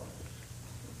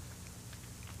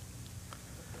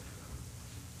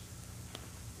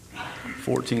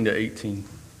 (14 to 18).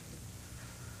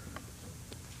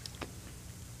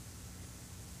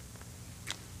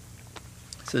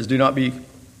 It says, do not be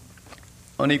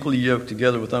unequally yoked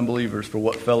together with unbelievers, for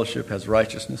what fellowship has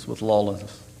righteousness with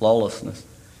lawlessness?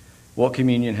 What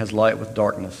communion has light with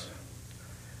darkness?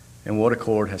 And what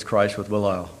accord has Christ with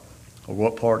Belial? Or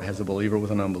what part has a believer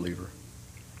with an unbeliever?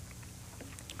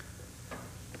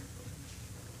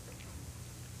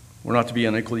 We're not to be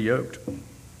unequally yoked.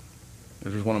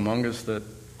 If there's one among us that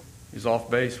is off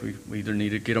base, we either need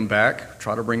to get them back,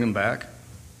 try to bring them back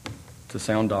to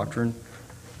sound doctrine.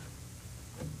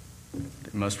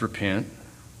 They must repent.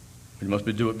 We must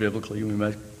do it biblically.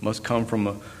 We must come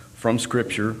from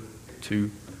Scripture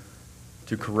to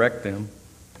correct them.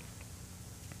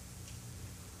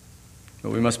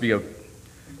 But we must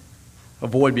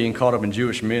avoid being caught up in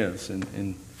Jewish myths.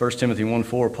 In 1 Timothy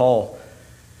 1:4, Paul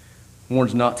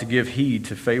warns not to give heed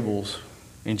to fables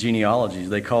and genealogies.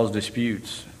 They cause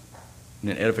disputes,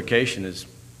 and edification is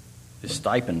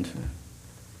stipend.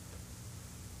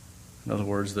 In other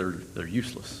words, they're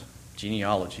useless.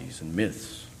 Genealogies and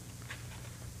myths.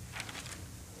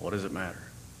 What does it matter?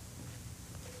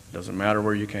 It doesn't matter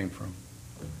where you came from.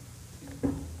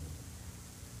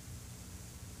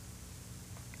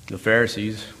 The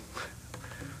Pharisees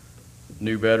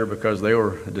knew better because they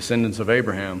were descendants of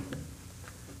Abraham.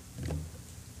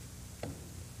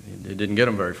 It didn't get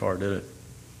them very far, did it?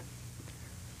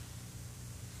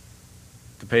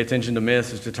 To pay attention to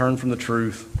myths is to turn from the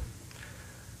truth.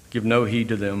 Give no heed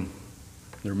to them.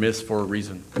 They're myths for a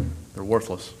reason. They're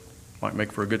worthless. Might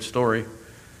make for a good story,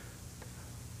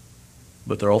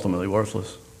 but they're ultimately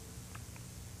worthless.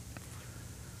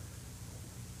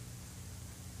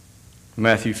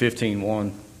 Matthew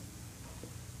 15:1.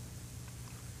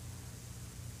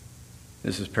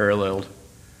 This is paralleled.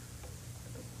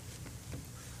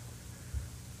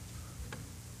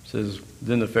 It says,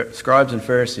 then the scribes and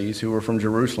Pharisees who were from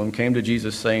Jerusalem came to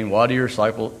Jesus, saying, why do your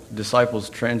disciples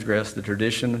transgress the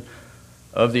tradition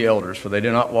of the elders? For they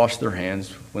do not wash their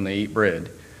hands when they eat bread.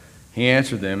 He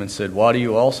answered them and said, why do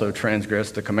you also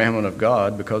transgress the commandment of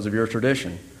God because of your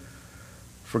tradition?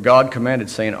 For God commanded,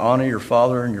 saying, honor your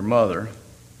father and your mother,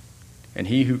 and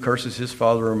he who curses his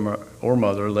father or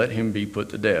mother, let him be put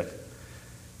to death.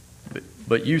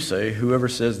 But you say, whoever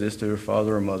says this to their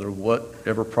father or mother,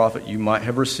 whatever profit you might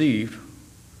have received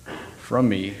from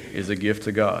me is a gift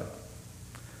to God.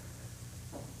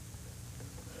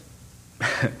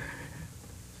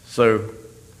 So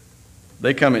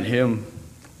they come at him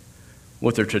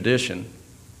with their tradition.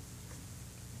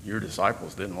 your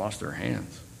disciples didn't wash their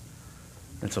hands.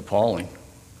 It's appalling.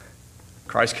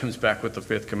 Christ comes back with the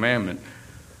fifth commandment.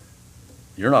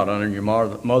 You're not honoring your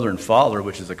mother and father,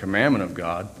 which is a commandment of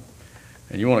God,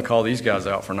 and you want to call these guys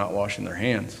out for not washing their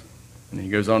hands. And he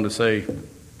goes on to say,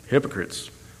 hypocrites.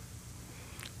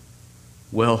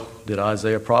 Well, did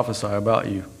Isaiah prophesy about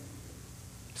you,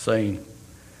 saying,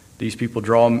 these people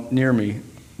draw near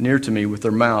to me with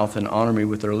their mouth and honor me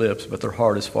with their lips, but their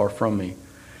heart is far from me.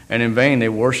 And in vain they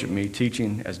worship me,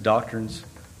 teaching as doctrines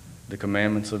the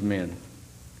commandments of men.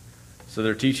 So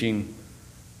they're teaching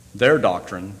their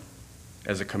doctrine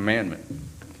as a commandment.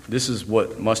 This is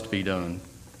what must be done.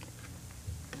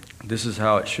 This is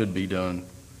how it should be done.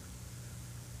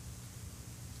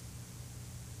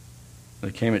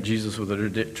 They came at Jesus with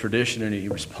a tradition, and he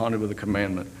responded with a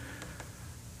commandment.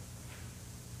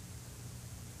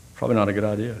 Probably not a good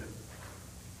idea.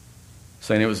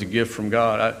 Saying it was a gift from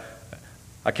God.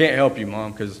 I can't help you,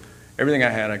 Mom, because everything I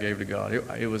had I gave to God.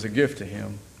 It was a gift to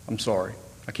him. I'm sorry.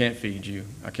 I can't feed you.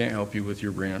 I can't help you with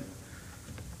your rent.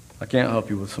 I can't help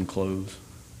you with some clothes.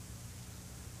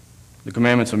 The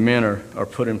commandments of men are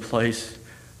put in place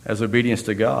as obedience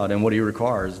to God and what he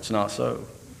requires. It's not so.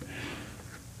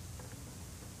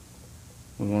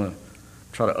 We want to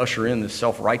try to usher in this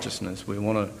self-righteousness. We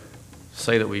want to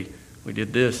say that we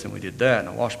did this and we did that, and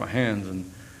I washed my hands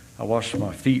and I washed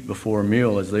my feet before a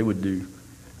meal as they would do.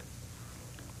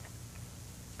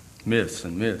 Myths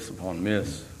and myths upon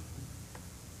myths.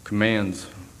 Commands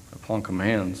upon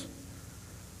commands.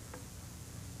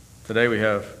 Today we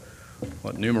have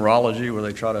numerology, where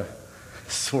they try to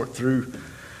sort through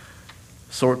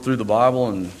the Bible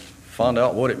and find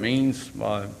out what it means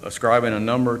by ascribing a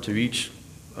number to each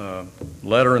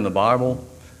letter in the Bible.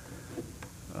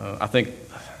 I think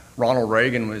Ronald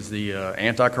Reagan was the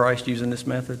Antichrist using this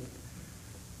method.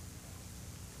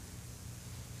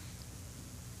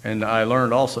 And I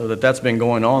learned also that that's been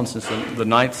going on since the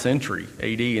 9th century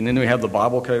A.D. And then we have the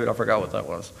Bible Code. I forgot what that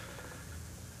was.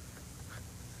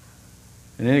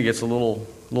 And then it gets a little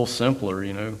simpler,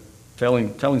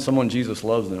 telling someone Jesus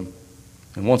loves them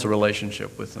and wants a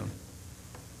relationship with them.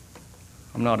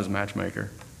 I'm not his matchmaker.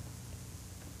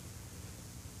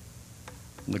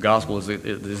 The gospel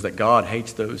is that God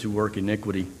hates those who work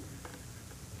iniquity.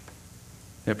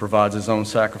 It provides his own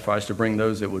sacrifice to bring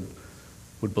those that would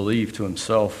believe to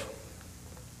himself.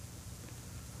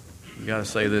 You got to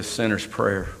say this sinner's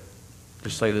prayer.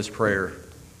 Just say this prayer.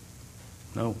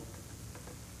 No.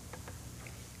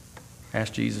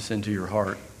 Ask Jesus into your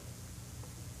heart.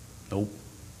 Nope.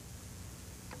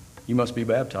 You must be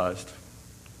baptized.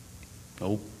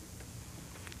 Nope.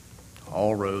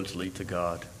 All roads lead to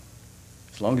God.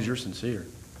 As long as you're sincere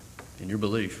in your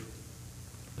belief,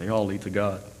 they all lead to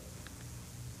God.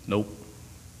 Nope.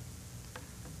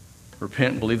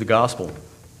 Repent and believe the gospel.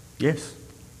 Yes.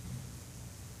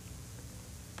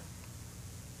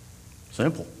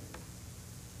 Simple.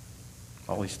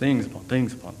 All these things upon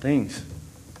things upon things.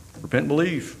 Repent and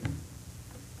believe.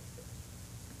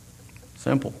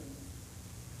 Simple.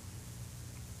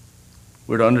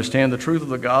 We're to understand the truth of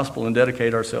the gospel and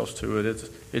dedicate ourselves to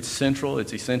it. It's central,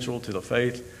 it's essential to the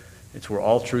faith. It's where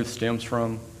all truth stems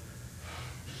from.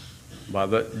 By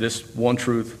this one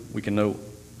truth, we can know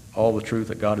all the truth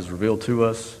that God has revealed to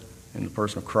us in the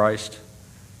person of Christ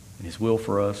and his will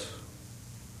for us.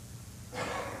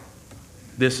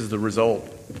 This is the result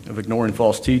of ignoring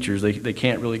false teachers. They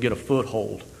can't really get a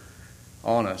foothold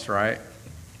on us, right?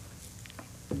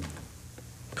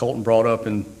 Colton brought up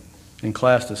in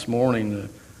class this morning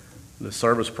the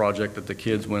service project that the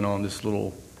kids went on, this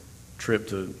little trip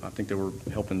to, I think they were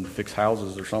helping fix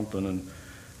houses or something,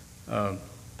 and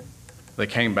they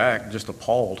came back just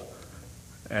appalled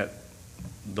at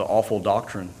the awful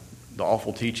doctrine, the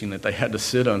awful teaching that they had to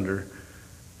sit under.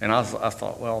 And I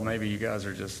thought, well, maybe you guys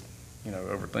are just,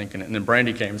 overthinking it. And then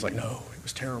Brandy came and was like, no, it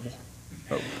was terrible.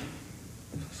 Oh.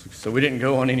 So we didn't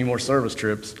go on any more service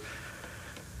trips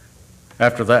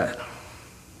after that.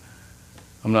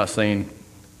 I'm not saying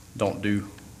don't do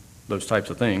those types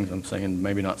of things. I'm saying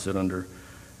maybe not sit under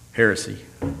heresy.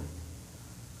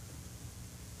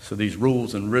 So these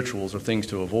rules and rituals are things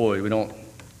to avoid. We don't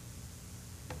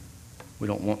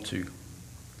want to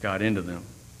guide into them.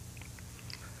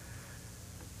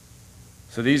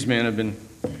 So these men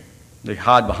they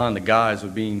hide behind the guise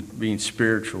of being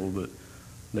spiritual, but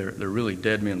they're really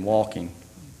dead men walking.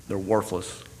 They're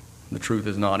worthless. The truth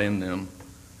is not in them.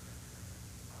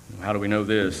 How do we know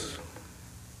this?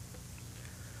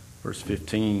 Verse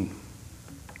 15.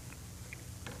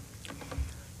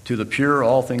 To the pure,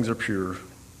 all things are pure,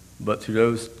 but to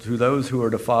those who are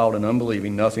defiled and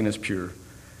unbelieving, nothing is pure.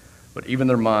 But even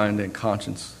their mind and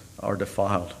conscience are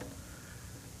defiled.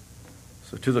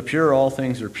 So to the pure, all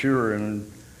things are pure.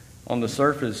 And on the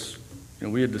surface,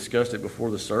 we had discussed it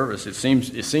before the service. It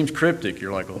seems cryptic.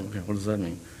 You're like, okay, what does that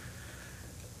mean?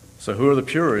 So who are the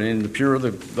pure? And the pure are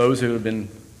those who have been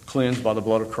cleansed by the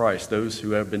blood of Christ, those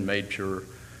who have been made pure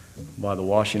by the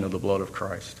washing of the blood of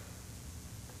Christ.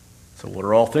 So what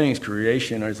are all things?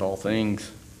 Creation is all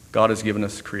things. God has given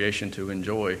us creation to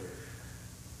enjoy.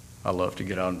 I love to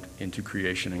get out into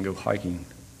creation and go hiking.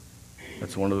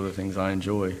 That's one of the things I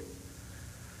enjoy.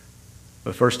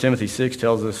 But 1 Timothy 6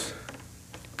 tells us,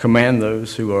 command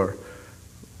those who are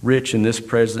rich in this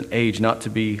present age not to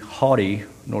be haughty,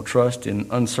 nor trust in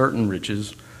uncertain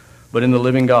riches, but in the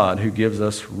living God who gives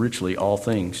us richly all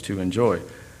things to enjoy.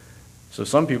 So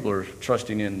some people are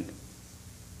trusting in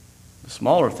the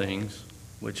smaller things,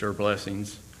 which are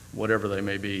blessings, whatever they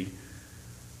may be,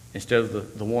 instead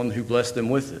of the one who blessed them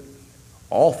with it.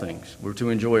 All things. We're to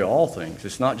enjoy all things.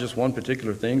 It's not just one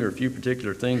particular thing or a few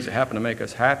particular things that happen to make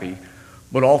us happy,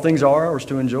 but all things are ours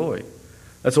to enjoy.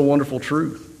 That's a wonderful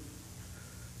truth.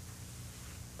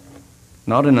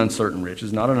 Not in uncertain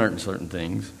riches, not in uncertain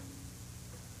things.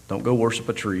 Don't go worship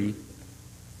a tree.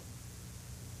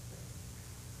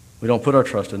 We don't put our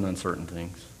trust in uncertain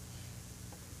things.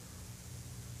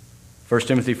 1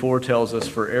 Timothy 4 tells us,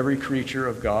 for every creature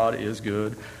of God is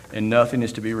good, and nothing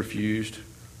is to be refused.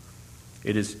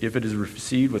 If it is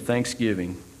received with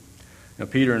thanksgiving. Now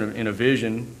Peter, in a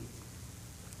vision,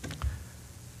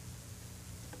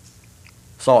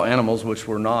 saw animals which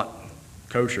were not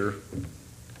kosher.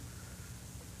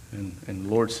 And the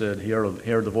Lord said, he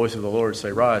heard the voice of the Lord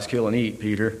say, rise, kill, and eat,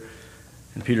 Peter.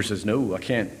 And Peter says, no, I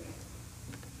can't.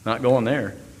 Not going there.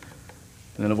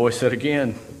 And then the voice said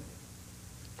again,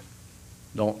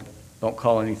 don't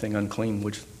call anything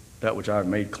unclean, that which I have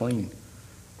made clean.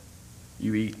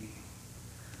 You eat.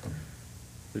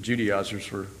 The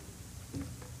Judaizers were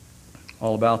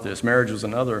all about this. Marriage was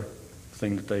another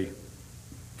thing that they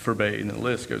forbade, and the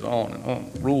list goes on and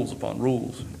on. Rules upon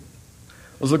rules.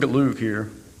 Let's look at Luke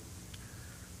here.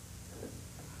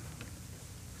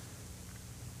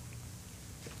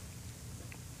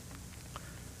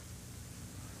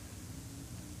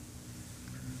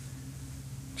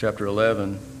 Chapter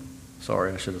 11.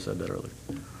 Sorry, I should have said that earlier.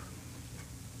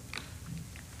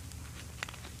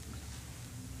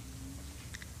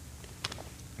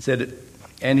 It said,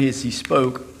 and as he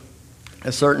spoke,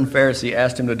 a certain Pharisee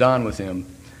asked him to dine with him.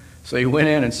 So he went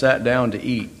in and sat down to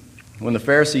eat. When the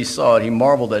Pharisee saw it, he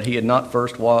marveled that he had not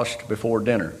first washed before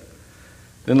dinner.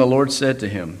 Then the Lord said to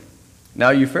him, now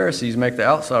you Pharisees make the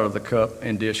outside of the cup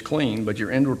and dish clean, but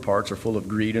your inward parts are full of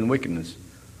greed and wickedness.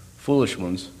 Foolish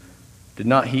ones, did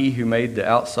not he who made the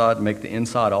outside make the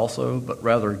inside also, but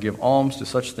rather give alms to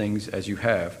such things as you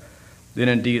have? Then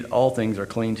indeed all things are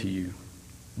clean to you.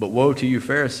 But woe to you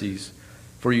Pharisees,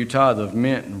 for you tithe of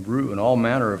mint and rue and all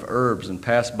manner of herbs, and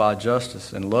pass by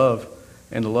justice and love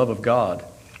and the love of God.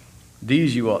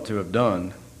 These you ought to have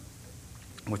done,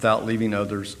 without leaving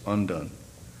others undone.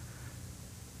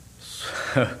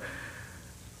 So,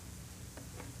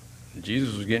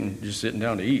 Jesus was just sitting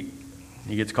down to eat.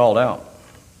 He gets called out.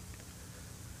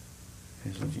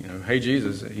 He's like, hey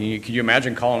Jesus, can you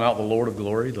imagine calling out the Lord of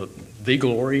glory, the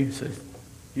glory? He says,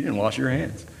 you didn't wash your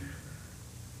hands.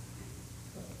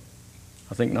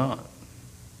 I think not.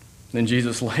 Then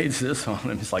Jesus lays this on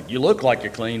him. It's like, you look like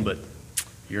you're clean, but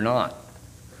you're not.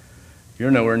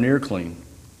 You're nowhere near clean.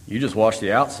 You just washed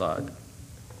the outside.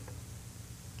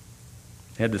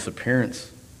 They had this appearance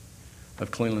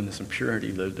of cleanliness and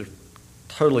purity. They're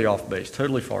totally off base,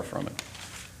 totally far from it.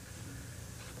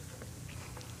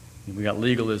 We got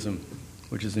legalism,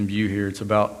 which is in view here. It's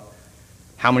about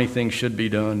how many things should be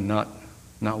done, not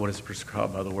what is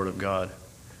prescribed by the Word of God.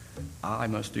 I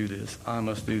must do this,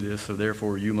 so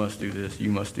therefore you must do this,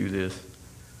 you must do this.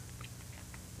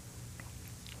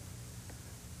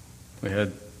 We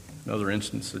had another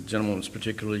instance, a gentleman was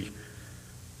particularly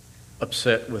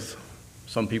upset with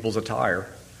some people's attire,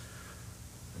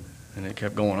 and it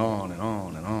kept going on and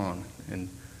on and on. And,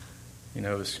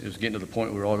 it was getting to the point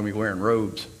where we were all going to be wearing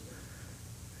robes.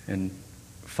 And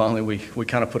finally we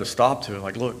kind of put a stop to it,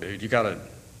 like, look, dude,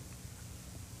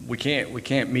 we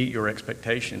can't meet your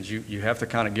expectations. You have to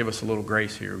kind of give us a little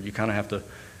grace here. You're going to have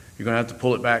to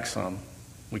pull it back some.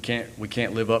 We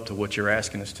can't live up to what you're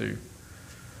asking us to.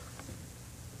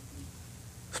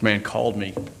 This man called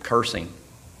me cursing,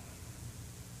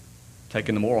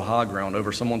 taking the moral high ground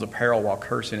over someone's apparel while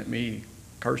cursing at me.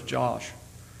 Cursed Josh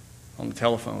on the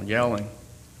telephone, yelling,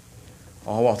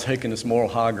 all while taking this moral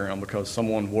high ground because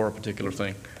someone wore a particular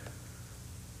thing.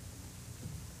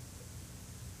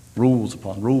 Rules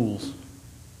upon rules.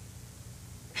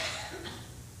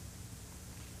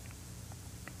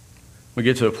 We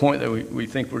get to a point that we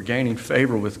think we're gaining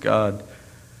favor with God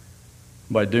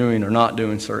by doing or not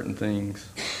doing certain things.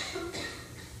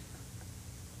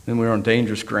 Then we're on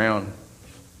dangerous ground.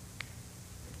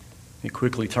 It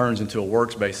quickly turns into a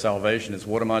works-based salvation. It's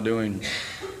what am I doing?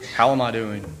 How am I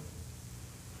doing?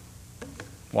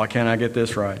 Why can't I get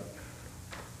this right?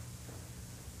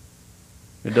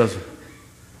 It doesn't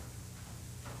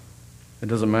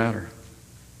matter.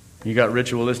 You got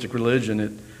ritualistic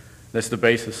religion. That's the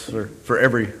basis for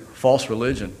every false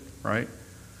religion, right?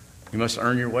 You must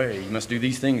earn your way. You must do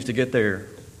these things to get there.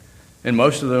 And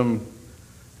most of them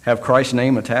have Christ's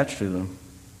name attached to them.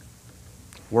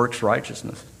 Works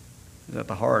righteousness is at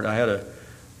the heart. You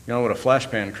know what a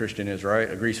flashpan Christian is,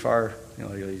 right? A grease fire.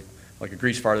 Like a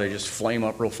grease fire, they just flame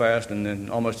up real fast and then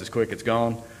almost as quick it's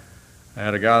gone. I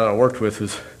had a guy that I worked with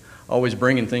who's always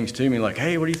bringing things to me like,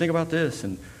 hey, what do you think about this?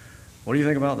 And what do you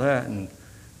think about that? And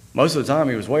most of the time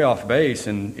he was way off base,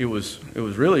 and it was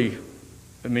really,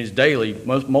 it's daily,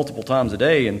 multiple times a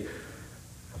day. And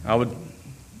I would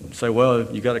say,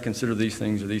 well, you got to consider these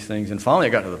things or these things. And finally I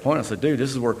got to the point, I said, dude,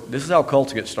 this is how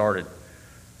cults get started.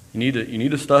 You need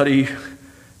to study.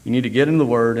 You need to get into the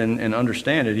Word and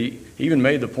understand it. He even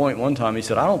made the point one time. He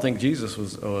said, I don't think Jesus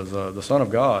was the Son of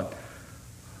God.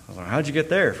 I was like, how'd you get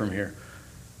there from here?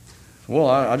 Well,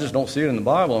 I just don't see it in the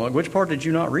Bible. I'm like, which part did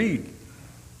you not read?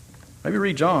 Maybe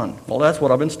read John. Well, that's what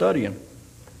I've been studying.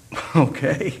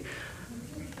 Okay.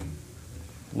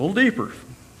 A little deeper.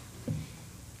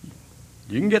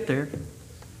 You can get there.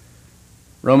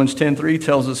 Romans 10:3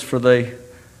 tells us, for they,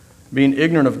 being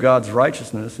ignorant of God's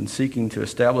righteousness and seeking to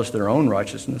establish their own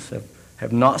righteousness,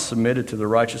 have not submitted to the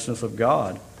righteousness of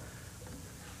God.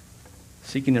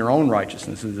 Seeking their own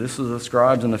righteousness. This is the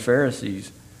scribes and the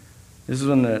Pharisees. This is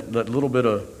when that little bit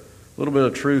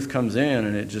of truth comes in,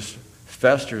 and it just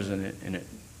festers, and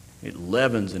it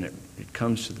leavens, and it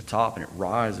comes to the top, and it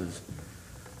rises.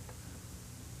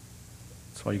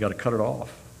 That's why you got to cut it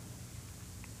off.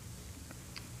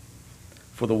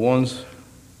 For the ones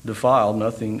defiled,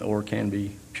 nothing or can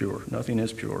be pure. Nothing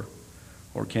is pure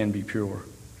or can be pure.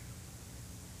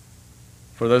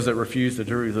 For those that refuse the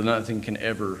truth, nothing can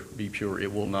ever be pure.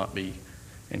 It will not be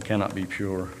and cannot be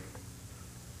pure.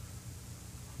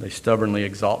 They stubbornly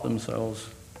exalt themselves.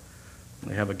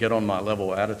 They have a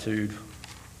get-on-my-level attitude.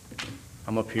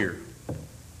 I'm up here.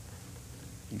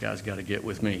 You guys got to get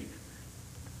with me.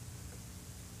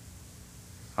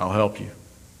 I'll help you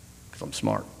because I'm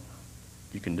smart.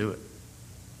 You can do it.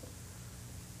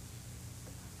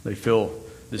 They feel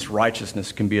this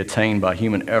righteousness can be attained by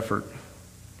human effort.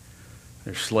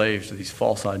 They're slaves to these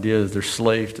false ideas. They're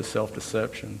slaves to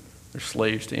self-deception. They're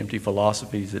slaves to empty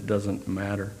philosophies. It doesn't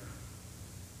matter.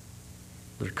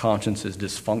 Their conscience is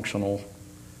dysfunctional.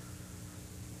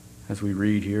 As we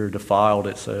read here, defiled,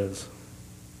 it says.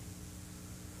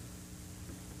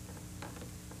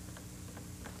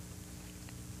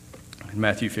 In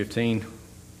Matthew 15,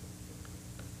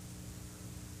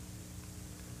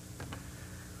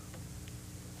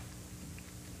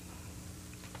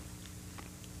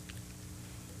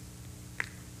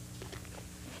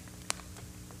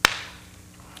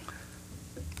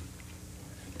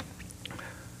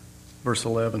 verse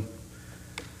 11,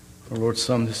 our Lord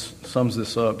sums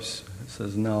this up. It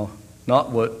says, "Now, not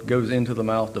what goes into the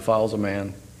mouth defiles a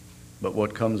man, but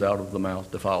what comes out of the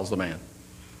mouth defiles the man."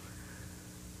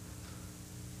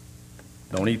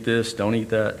 Don't eat this, don't eat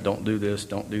that, don't do this,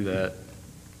 don't do that.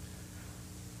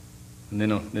 And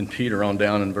then Peter on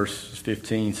down in verse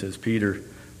 15 says,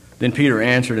 Then Peter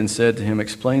answered and said to him,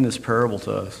 "Explain this parable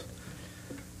to us."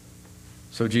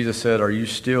 So Jesus said, "Are you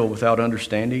still without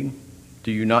understanding?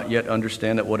 Do you not yet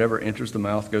understand that whatever enters the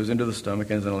mouth goes into the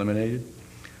stomach and is eliminated?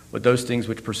 But those things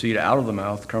which proceed out of the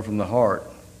mouth come from the heart,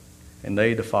 and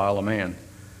they defile a man.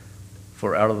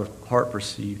 For out of the heart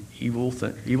proceed evil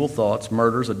thoughts,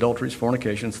 murders, adulteries,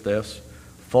 fornications, thefts,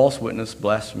 false witness,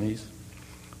 blasphemies.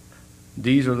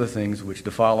 These are the things which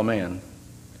defile a man.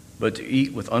 But to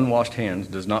eat with unwashed hands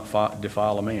does not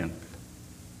defile a man."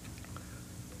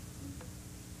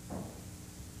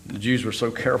 The Jews were so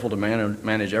careful to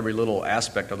manage every little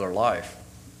aspect of their life.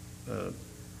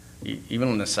 Even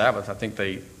on the Sabbath, I think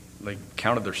they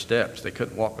counted their steps. They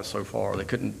couldn't walk but so far. They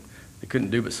couldn't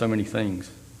do but so many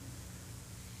things.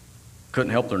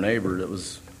 Couldn't help their neighbor that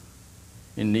was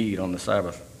in need on the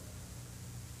Sabbath.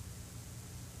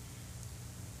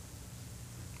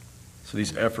 So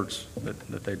these efforts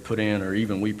that they put in, or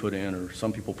even we put in, or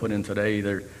some people put in today,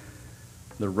 they're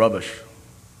rubbish.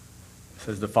 It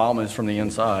says defilement is from the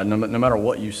inside. No matter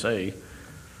what you say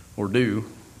or do,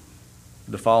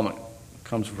 defilement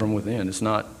comes from within. It's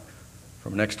not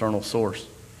from an external source.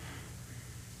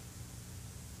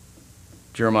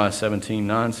 Jeremiah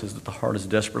 17:9 says that the heart is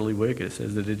desperately wicked. It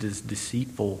says that it is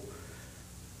deceitful.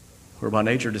 We're by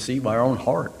nature deceived by our own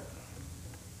heart.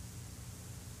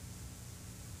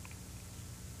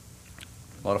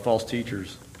 A lot of false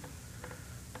teachers.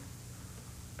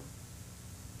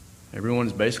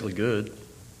 Everyone's basically good.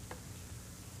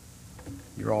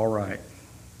 You're all right.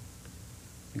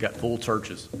 You got full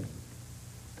churches.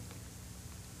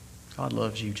 God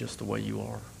loves you just the way you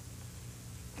are.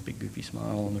 Big goofy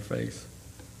smile on their face.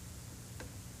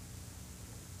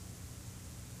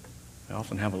 They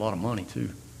often have a lot of money too.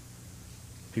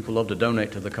 People love to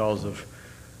donate to the cause of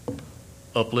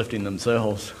uplifting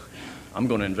themselves. I'm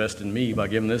going to invest in me by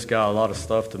giving this guy a lot of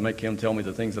stuff to make him tell me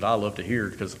the things that I love to hear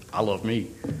because I love me.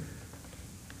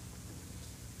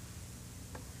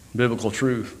 Biblical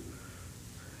truth.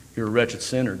 You're a wretched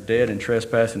sinner, dead in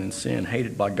trespassing and sin,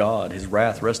 hated by God. His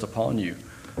wrath rests upon you.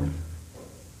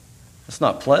 That's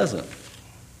not pleasant.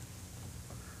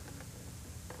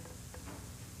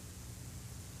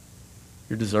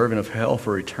 You're deserving of hell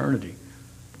for eternity.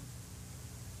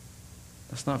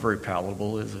 That's not very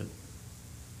palatable, is it?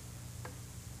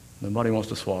 Nobody wants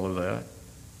to swallow that.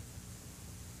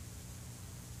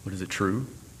 But is it true?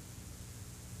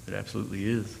 It absolutely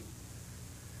is.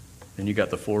 Then you got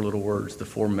the four little words, the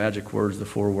four magic words, the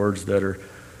four words that are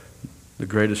the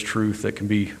greatest truth that can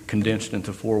be condensed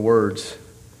into four words.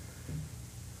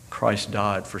 Christ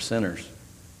died for sinners.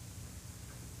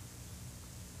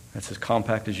 That's as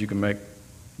compact as you can make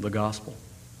the gospel.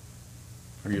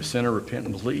 Are you a sinner? Repent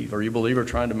and believe. Are you a believer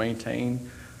trying to maintain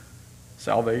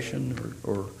salvation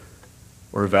or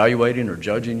evaluating or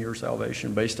judging your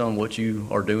salvation based on what you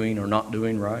are doing or not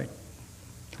doing right?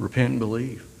 Repent and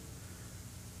believe.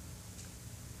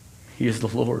 He is the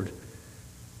Lord.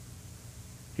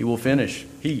 He will finish.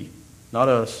 He, not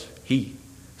us, He,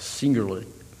 singularly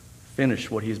finish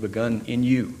what He has begun in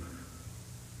you.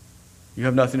 You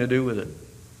have nothing to do with it.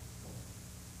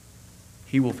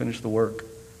 He will finish the work.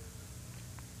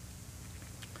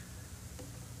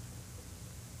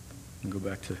 Go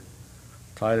back to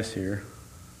Titus here.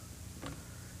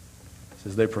 It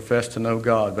says, they profess to know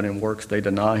God, but in works they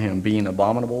deny Him, being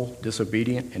abominable,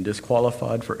 disobedient, and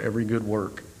disqualified for every good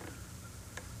work.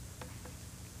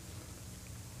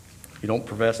 You don't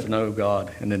profess to know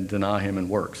God and then deny Him in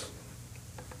works.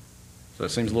 So it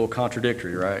seems a little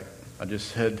contradictory, right? I just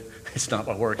said it's not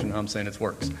by works, and now I'm saying it's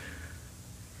works.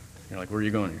 You're like, where are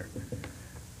you going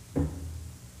here?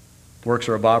 Works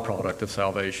are a byproduct of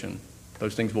salvation.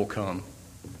 Those things will come.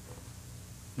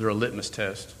 They're a litmus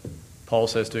test. Paul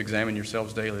says to examine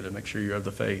yourselves daily to make sure you have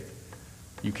the faith.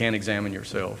 You can examine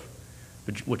yourself.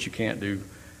 But what you can't do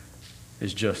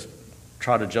is just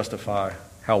try to justify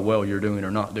how well you're doing or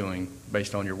not doing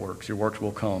based on your works. Your works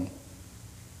will come.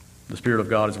 The Spirit of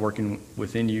God is working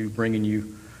within you, bringing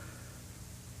you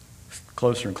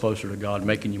closer and closer to God,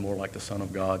 making you more like the Son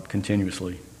of God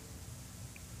continuously.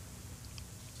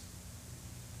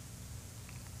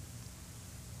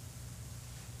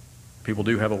 People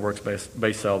do have a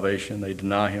works-based salvation. They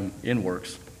deny Him in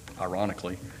works,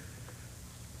 ironically.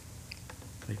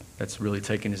 That's really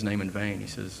taking His name in vain. He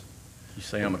says, you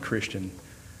say I'm a Christian,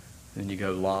 then you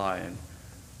go lie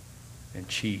and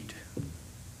cheat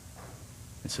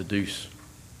and seduce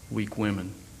weak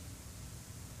women.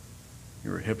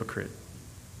 You're a hypocrite.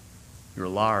 You're a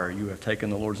liar. You have taken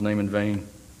the Lord's name in vain.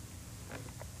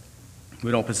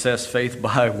 We don't possess faith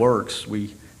by works.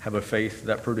 We have a faith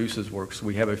that produces works.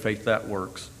 We have a faith that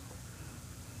works.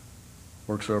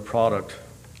 Works are a product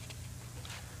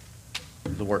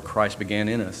of the work Christ began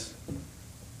in us.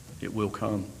 It will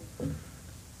come.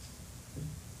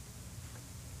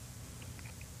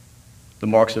 The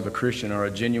marks of a Christian are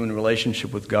a genuine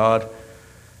relationship with God,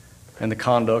 and the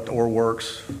conduct or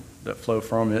works that flow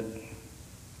from it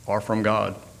are from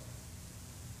God.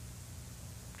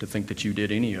 To think that you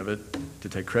did any of it, to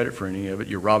take credit for any of it,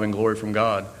 you're robbing glory from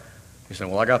God. You're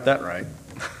saying, well, I got that right.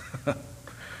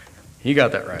 He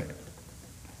got that right.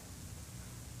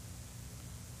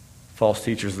 False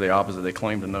teachers are the opposite. They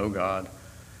claim to know God,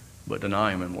 but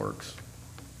deny Him in works.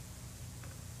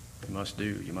 You must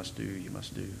do, you must do, you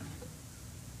must do.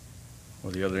 Or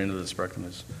the other end of the spectrum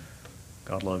is,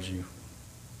 God loves you.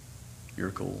 You're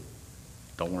cool.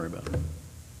 Don't worry about it.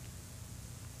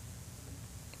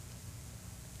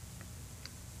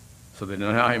 So they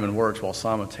deny Him in works while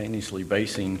simultaneously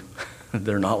basing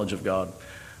their knowledge of God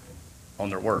on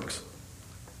their works.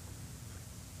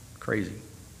 Crazy.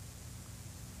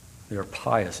 They are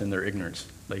pious in their ignorance.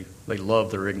 They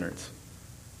love their ignorance.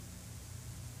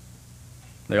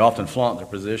 They often flaunt their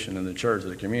position in the church,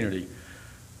 the community.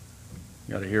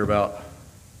 You got to hear about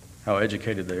how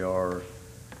educated they are,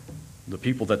 the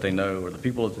people that they know or the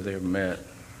people that they have met.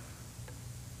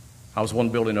 I was one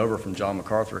building over from John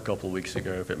MacArthur a couple of weeks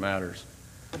ago, if it matters.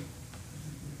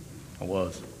 I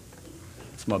was.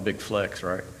 It's my big flex,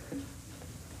 right?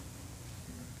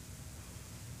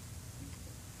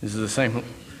 This is the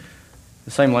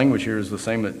same language here is the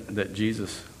same that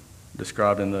Jesus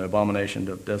described in the abomination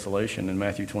of desolation in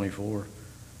Matthew 24.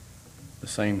 The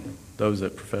same, those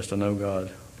that profess to know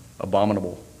God,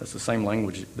 abominable. That's the same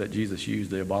language that Jesus used,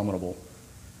 the abominable.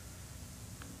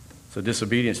 So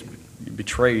disobedience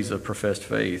betrays a professed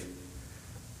faith.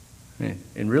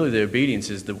 And really the obedience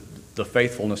is the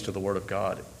faithfulness to the Word of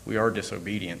God. We are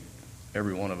disobedient.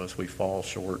 Every one of us, we fall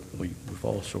short. We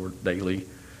fall short daily.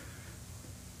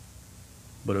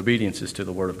 But obedience is to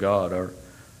the Word of God,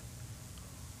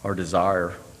 our desire,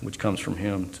 which comes from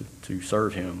Him to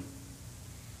serve Him.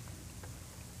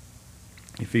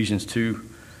 Ephesians 2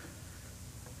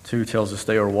 tells us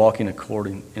they are walking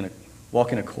according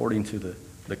to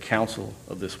the counsel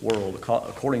of this world,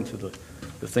 according to the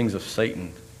things of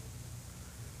Satan.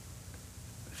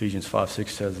 Ephesians 5:6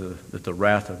 says that the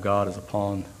wrath of God is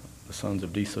upon the sons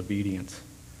of disobedience.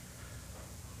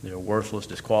 They are worthless,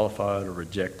 disqualified, or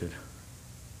rejected.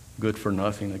 Good for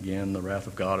nothing. Again, the wrath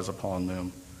of God is upon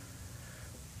them.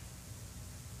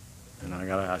 And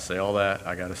I say all that.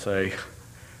 I got to say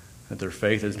that their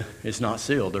faith is not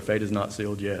sealed. Their fate is not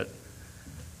sealed yet,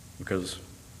 because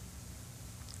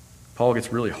Paul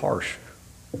gets really harsh.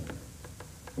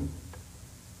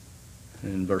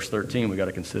 In verse 13, we got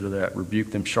to consider that. Rebuke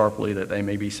them sharply that they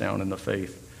may be sound in the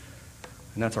faith.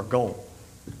 And that's our goal.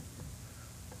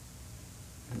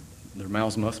 Their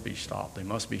mouths must be stopped. They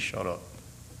must be shut up.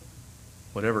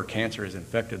 Whatever cancer has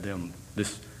infected them,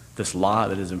 this lie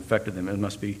that has infected them, it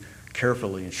must be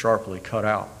carefully and sharply cut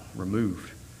out,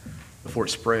 removed, before it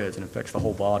spreads and infects the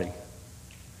whole body.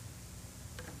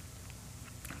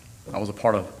 I was a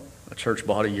part of a church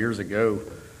body years ago,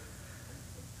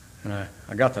 and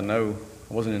I got to know,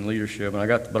 I wasn't in leadership, but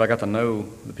I got to know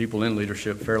the people in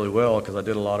leadership fairly well because I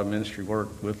did a lot of ministry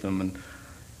work with them. And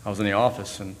I was in the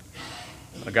office, and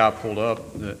a guy pulled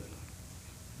up that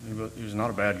he was not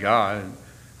a bad guy,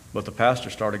 but the pastor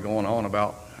started going on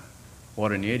about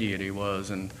what an idiot he was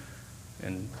and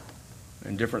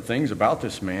different things about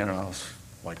this man, and I was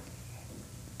like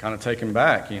kind of taken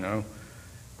back, you know.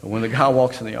 But when the guy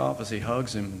walks in the office, he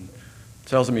hugs him and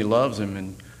tells him he loves him,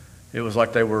 and it was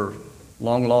like they were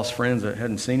long-lost friends that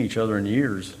hadn't seen each other in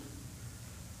years.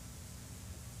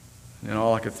 And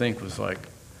all I could think was like,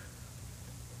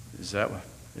 is that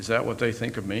what they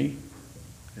think of me?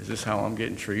 Is this how I'm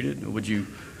getting treated? Would you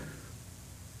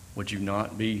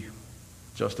not be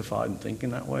justified in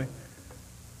thinking that way?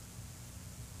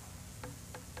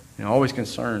 And always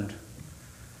concerned.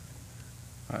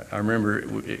 I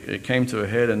remember it came to a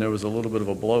head, and there was a little bit of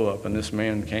a blow-up, and this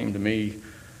man came to me,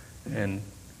 and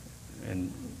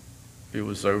it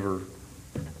was over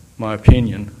my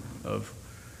opinion of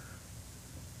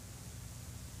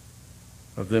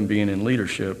them being in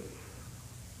leadership.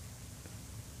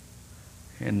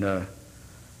 And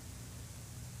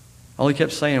all he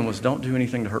kept saying was, don't do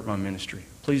anything to hurt my ministry.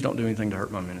 Please don't do anything to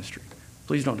hurt my ministry.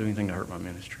 Please don't do anything to hurt my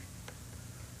ministry.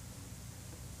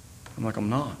 I'm like, I'm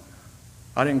not.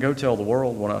 I didn't go tell the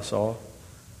world what I saw.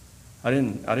 I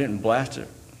didn't blast it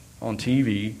on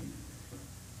TV.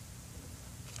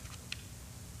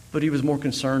 But he was more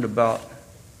concerned about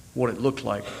what it looked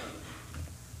like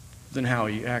than how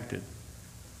he acted.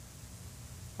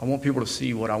 I want people to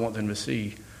see what I want them to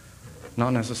see,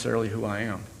 not necessarily who I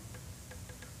am.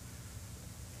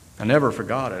 I never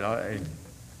forgot it,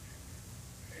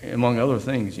 among other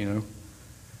things, you know.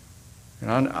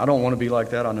 And I don't want to be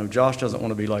like that. I know Josh doesn't want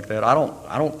to be like that. I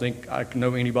don't think I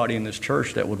know anybody in this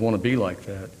church that would want to be like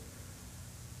that.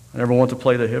 I never want to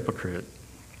play the hypocrite.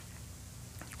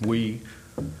 We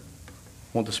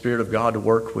want the Spirit of God to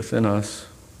work within us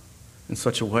in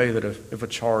such a way that if a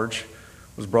charge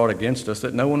was brought against us,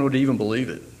 that no one would even believe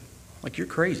it. Like, you're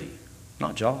crazy.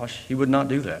 Not Josh. He would not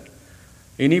do that.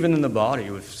 And even in the body,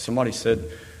 if somebody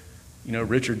said, you know,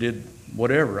 Richard did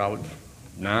whatever, I would,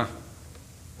 nah,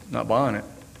 not buying it.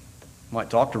 Might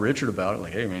talk to Richard about it,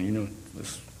 like, hey man, you know,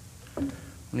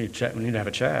 we need to chat. We need to have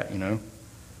a chat, you know.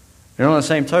 And on the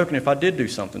same token, if I did do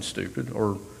something stupid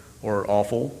or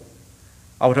awful,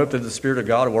 I would hope that the Spirit of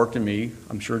God worked in me.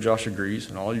 I'm sure Josh agrees,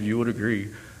 and all of you would agree,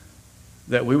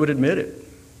 that we would admit it.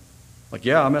 Like,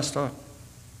 yeah, I messed up.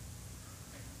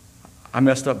 I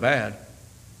messed up bad.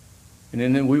 And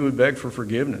then we would beg for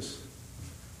forgiveness.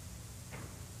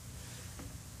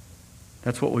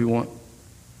 That's what we want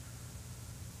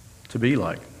to be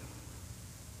like.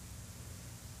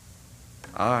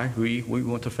 We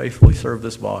want to faithfully serve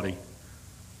this body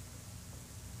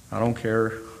I don't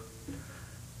care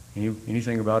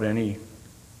anything about any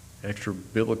extra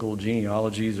biblical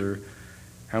genealogies or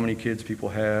how many kids people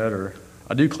had, or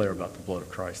I do care about the blood of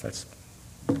Christ.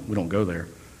 We don't go there.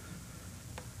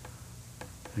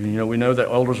 And, we know that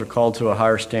elders are called to a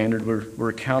higher standard. We're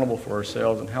accountable for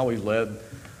ourselves and how we led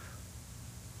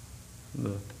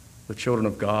the children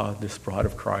of God, this bride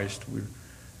of Christ.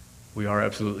 We are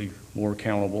absolutely more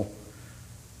accountable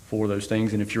for those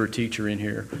things. And if you're a teacher in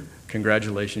here,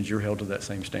 congratulations, you're held to that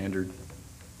same standard.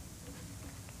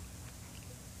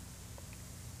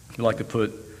 We like to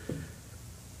put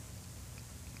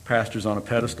pastors on a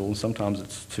pedestal, and sometimes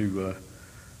it's to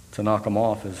knock them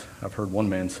off, as I've heard one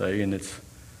man say, and it's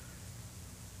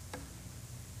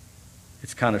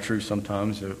kind of true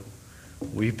sometimes.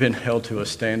 We've been held to a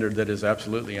standard that is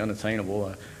absolutely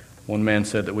unattainable. One man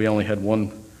said that we only had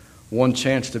one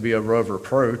chance to be above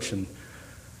reproach, and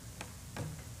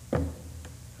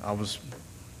I was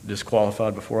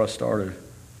disqualified before I started.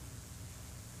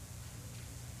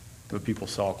 But people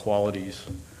saw qualities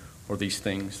or these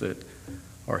things that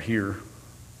are here.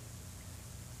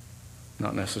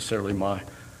 Not necessarily my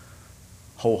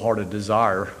wholehearted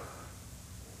desire.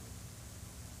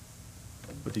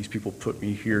 But these people put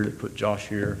me here, they put Josh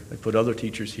here, they put other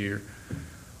teachers here.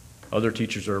 Other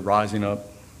teachers are rising up.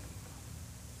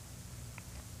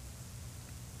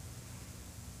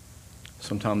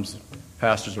 Sometimes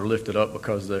pastors are lifted up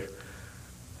because they're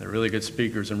really good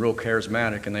speakers and real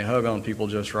charismatic, and they hug on people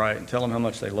just right and tell them how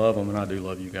much they love them, and I do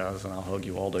love you guys, and I'll hug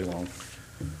you all day long.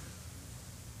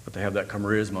 But they have that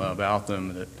charisma about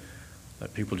them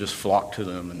that people just flock to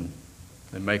them, and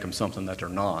they make them something that they're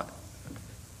not.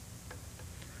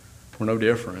 We're no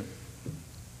different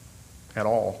at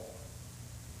all.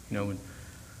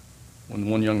 When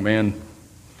one young man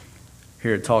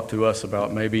here had talked to us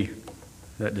about maybe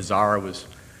that desire was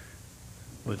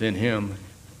within him,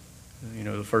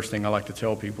 the first thing I like to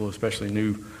tell people, especially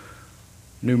new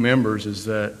members, is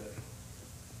that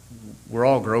we're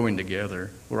all growing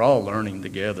together. We're all learning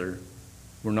together.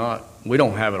 We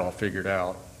don't have it all figured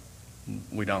out.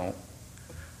 We don't.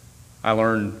 I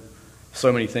learned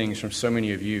so many things from so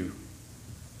many of you.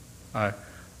 I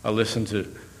listen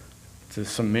to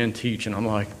some men teach, and I'm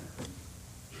like,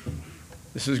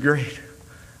 this is great.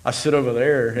 I sit over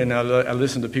there, and I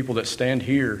listen to people that stand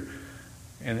here,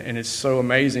 and it's so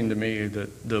amazing to me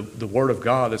that the Word of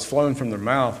God that's flowing from their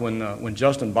mouth. When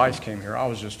Justin Bice came here, I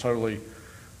was just totally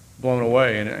blown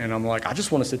away, and I'm like, I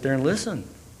just want to sit there and listen.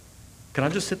 Can I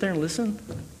just sit there and listen?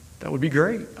 That would be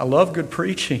great. I love good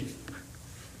preaching.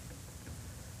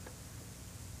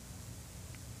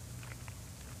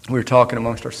 We were talking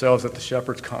amongst ourselves at the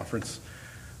Shepherds Conference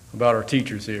about our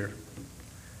teachers here.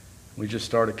 We just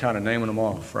started kind of naming them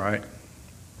off, right?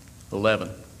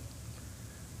 11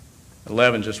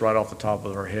 just right off the top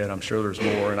of our head. I'm sure there's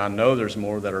more, and I know there's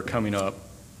more that are coming up.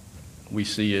 We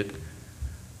see it.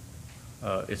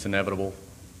 It's inevitable.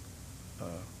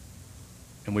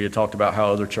 And we had talked about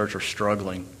how other churches are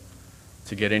struggling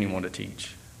to get anyone to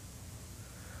teach.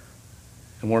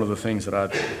 And one of the things that I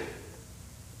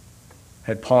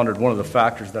had pondered, one of the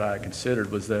factors that I had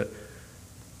considered was that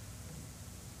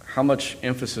how much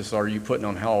emphasis are you putting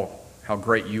on how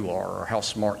great you are or how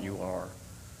smart you are?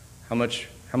 How much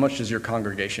does your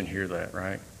congregation hear that,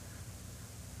 right?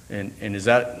 And is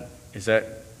that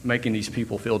making these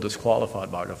people feel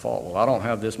disqualified by default? Well, I don't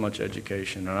have this much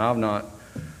education, and I've not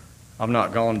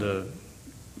gone to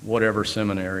whatever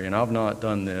seminary, and I've not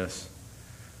done this.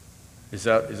 Is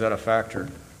that a factor?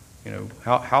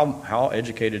 How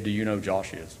educated do you know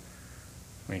Josh is?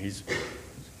 I mean,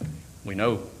 we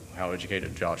know how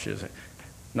educated Josh is.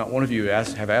 Not one of you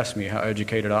have asked me how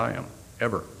educated I am,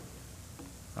 ever.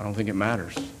 I don't think it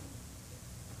matters.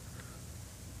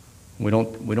 We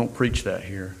don't preach that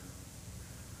here.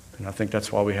 And I think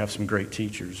that's why we have some great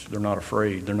teachers. They're not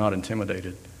afraid. They're not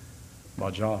intimidated by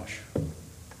Josh.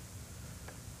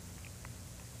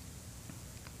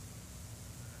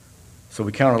 So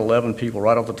we counted 11 people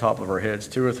right off the top of our heads,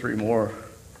 2 or 3 more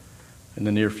in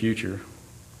the near future.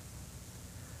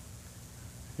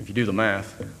 If you do the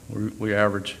math, we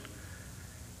average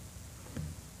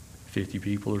 50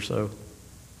 people or so.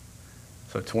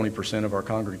 So 20% of our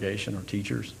congregation are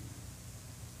teachers.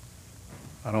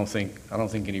 I don't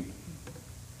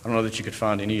know that you could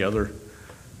find any other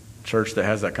church that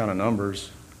has that kind of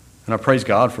numbers. And I praise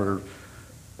God for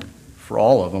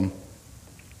all of them.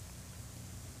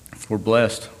 We're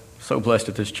blessed, so blessed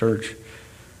at this church.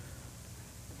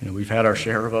 We've had our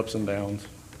share of ups and downs.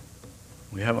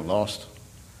 We haven't lost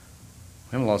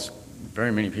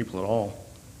very many people at all.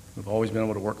 We've always been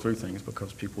able to work through things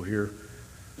because people here,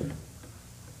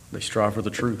 they strive for the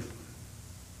truth.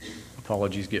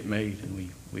 apologies get made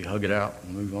and we hug it out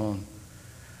and move on.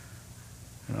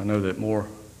 And I know that more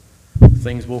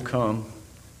things will come.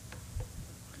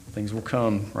 Things will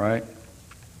come, right?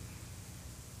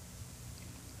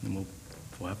 And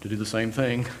we'll have to do the same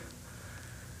thing.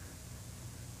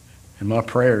 And my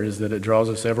prayer is that it draws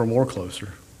us ever more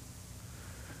closer,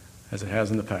 as it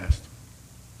has in the past,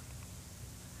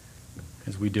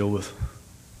 as we deal with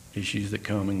issues that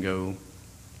come and go,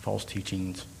 false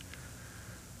teachings,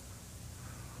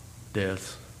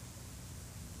 deaths,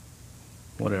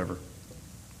 whatever.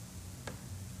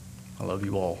 I love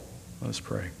you all. Let us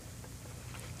pray.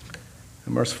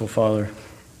 And merciful Father,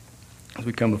 as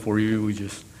we come before you, we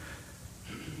just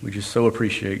so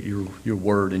appreciate your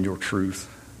word and your truth.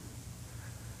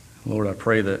 Lord, I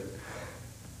pray that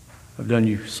I've done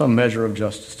you some measure of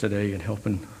justice today in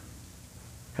helping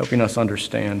us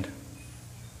understand.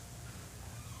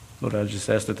 Lord, I just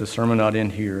ask that the sermon not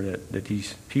end here, that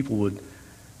these people would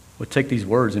take these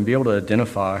words and be able to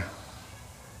identify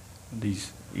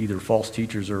these either false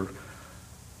teachers or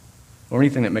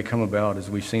anything that may come about,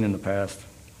 as we've seen in the past,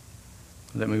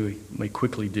 that we may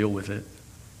quickly deal with it,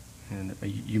 and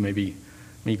you may be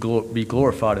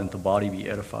glorified and the body be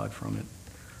edified from it.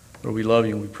 Lord, we love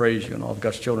you and we praise you, and all of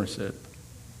God's children said.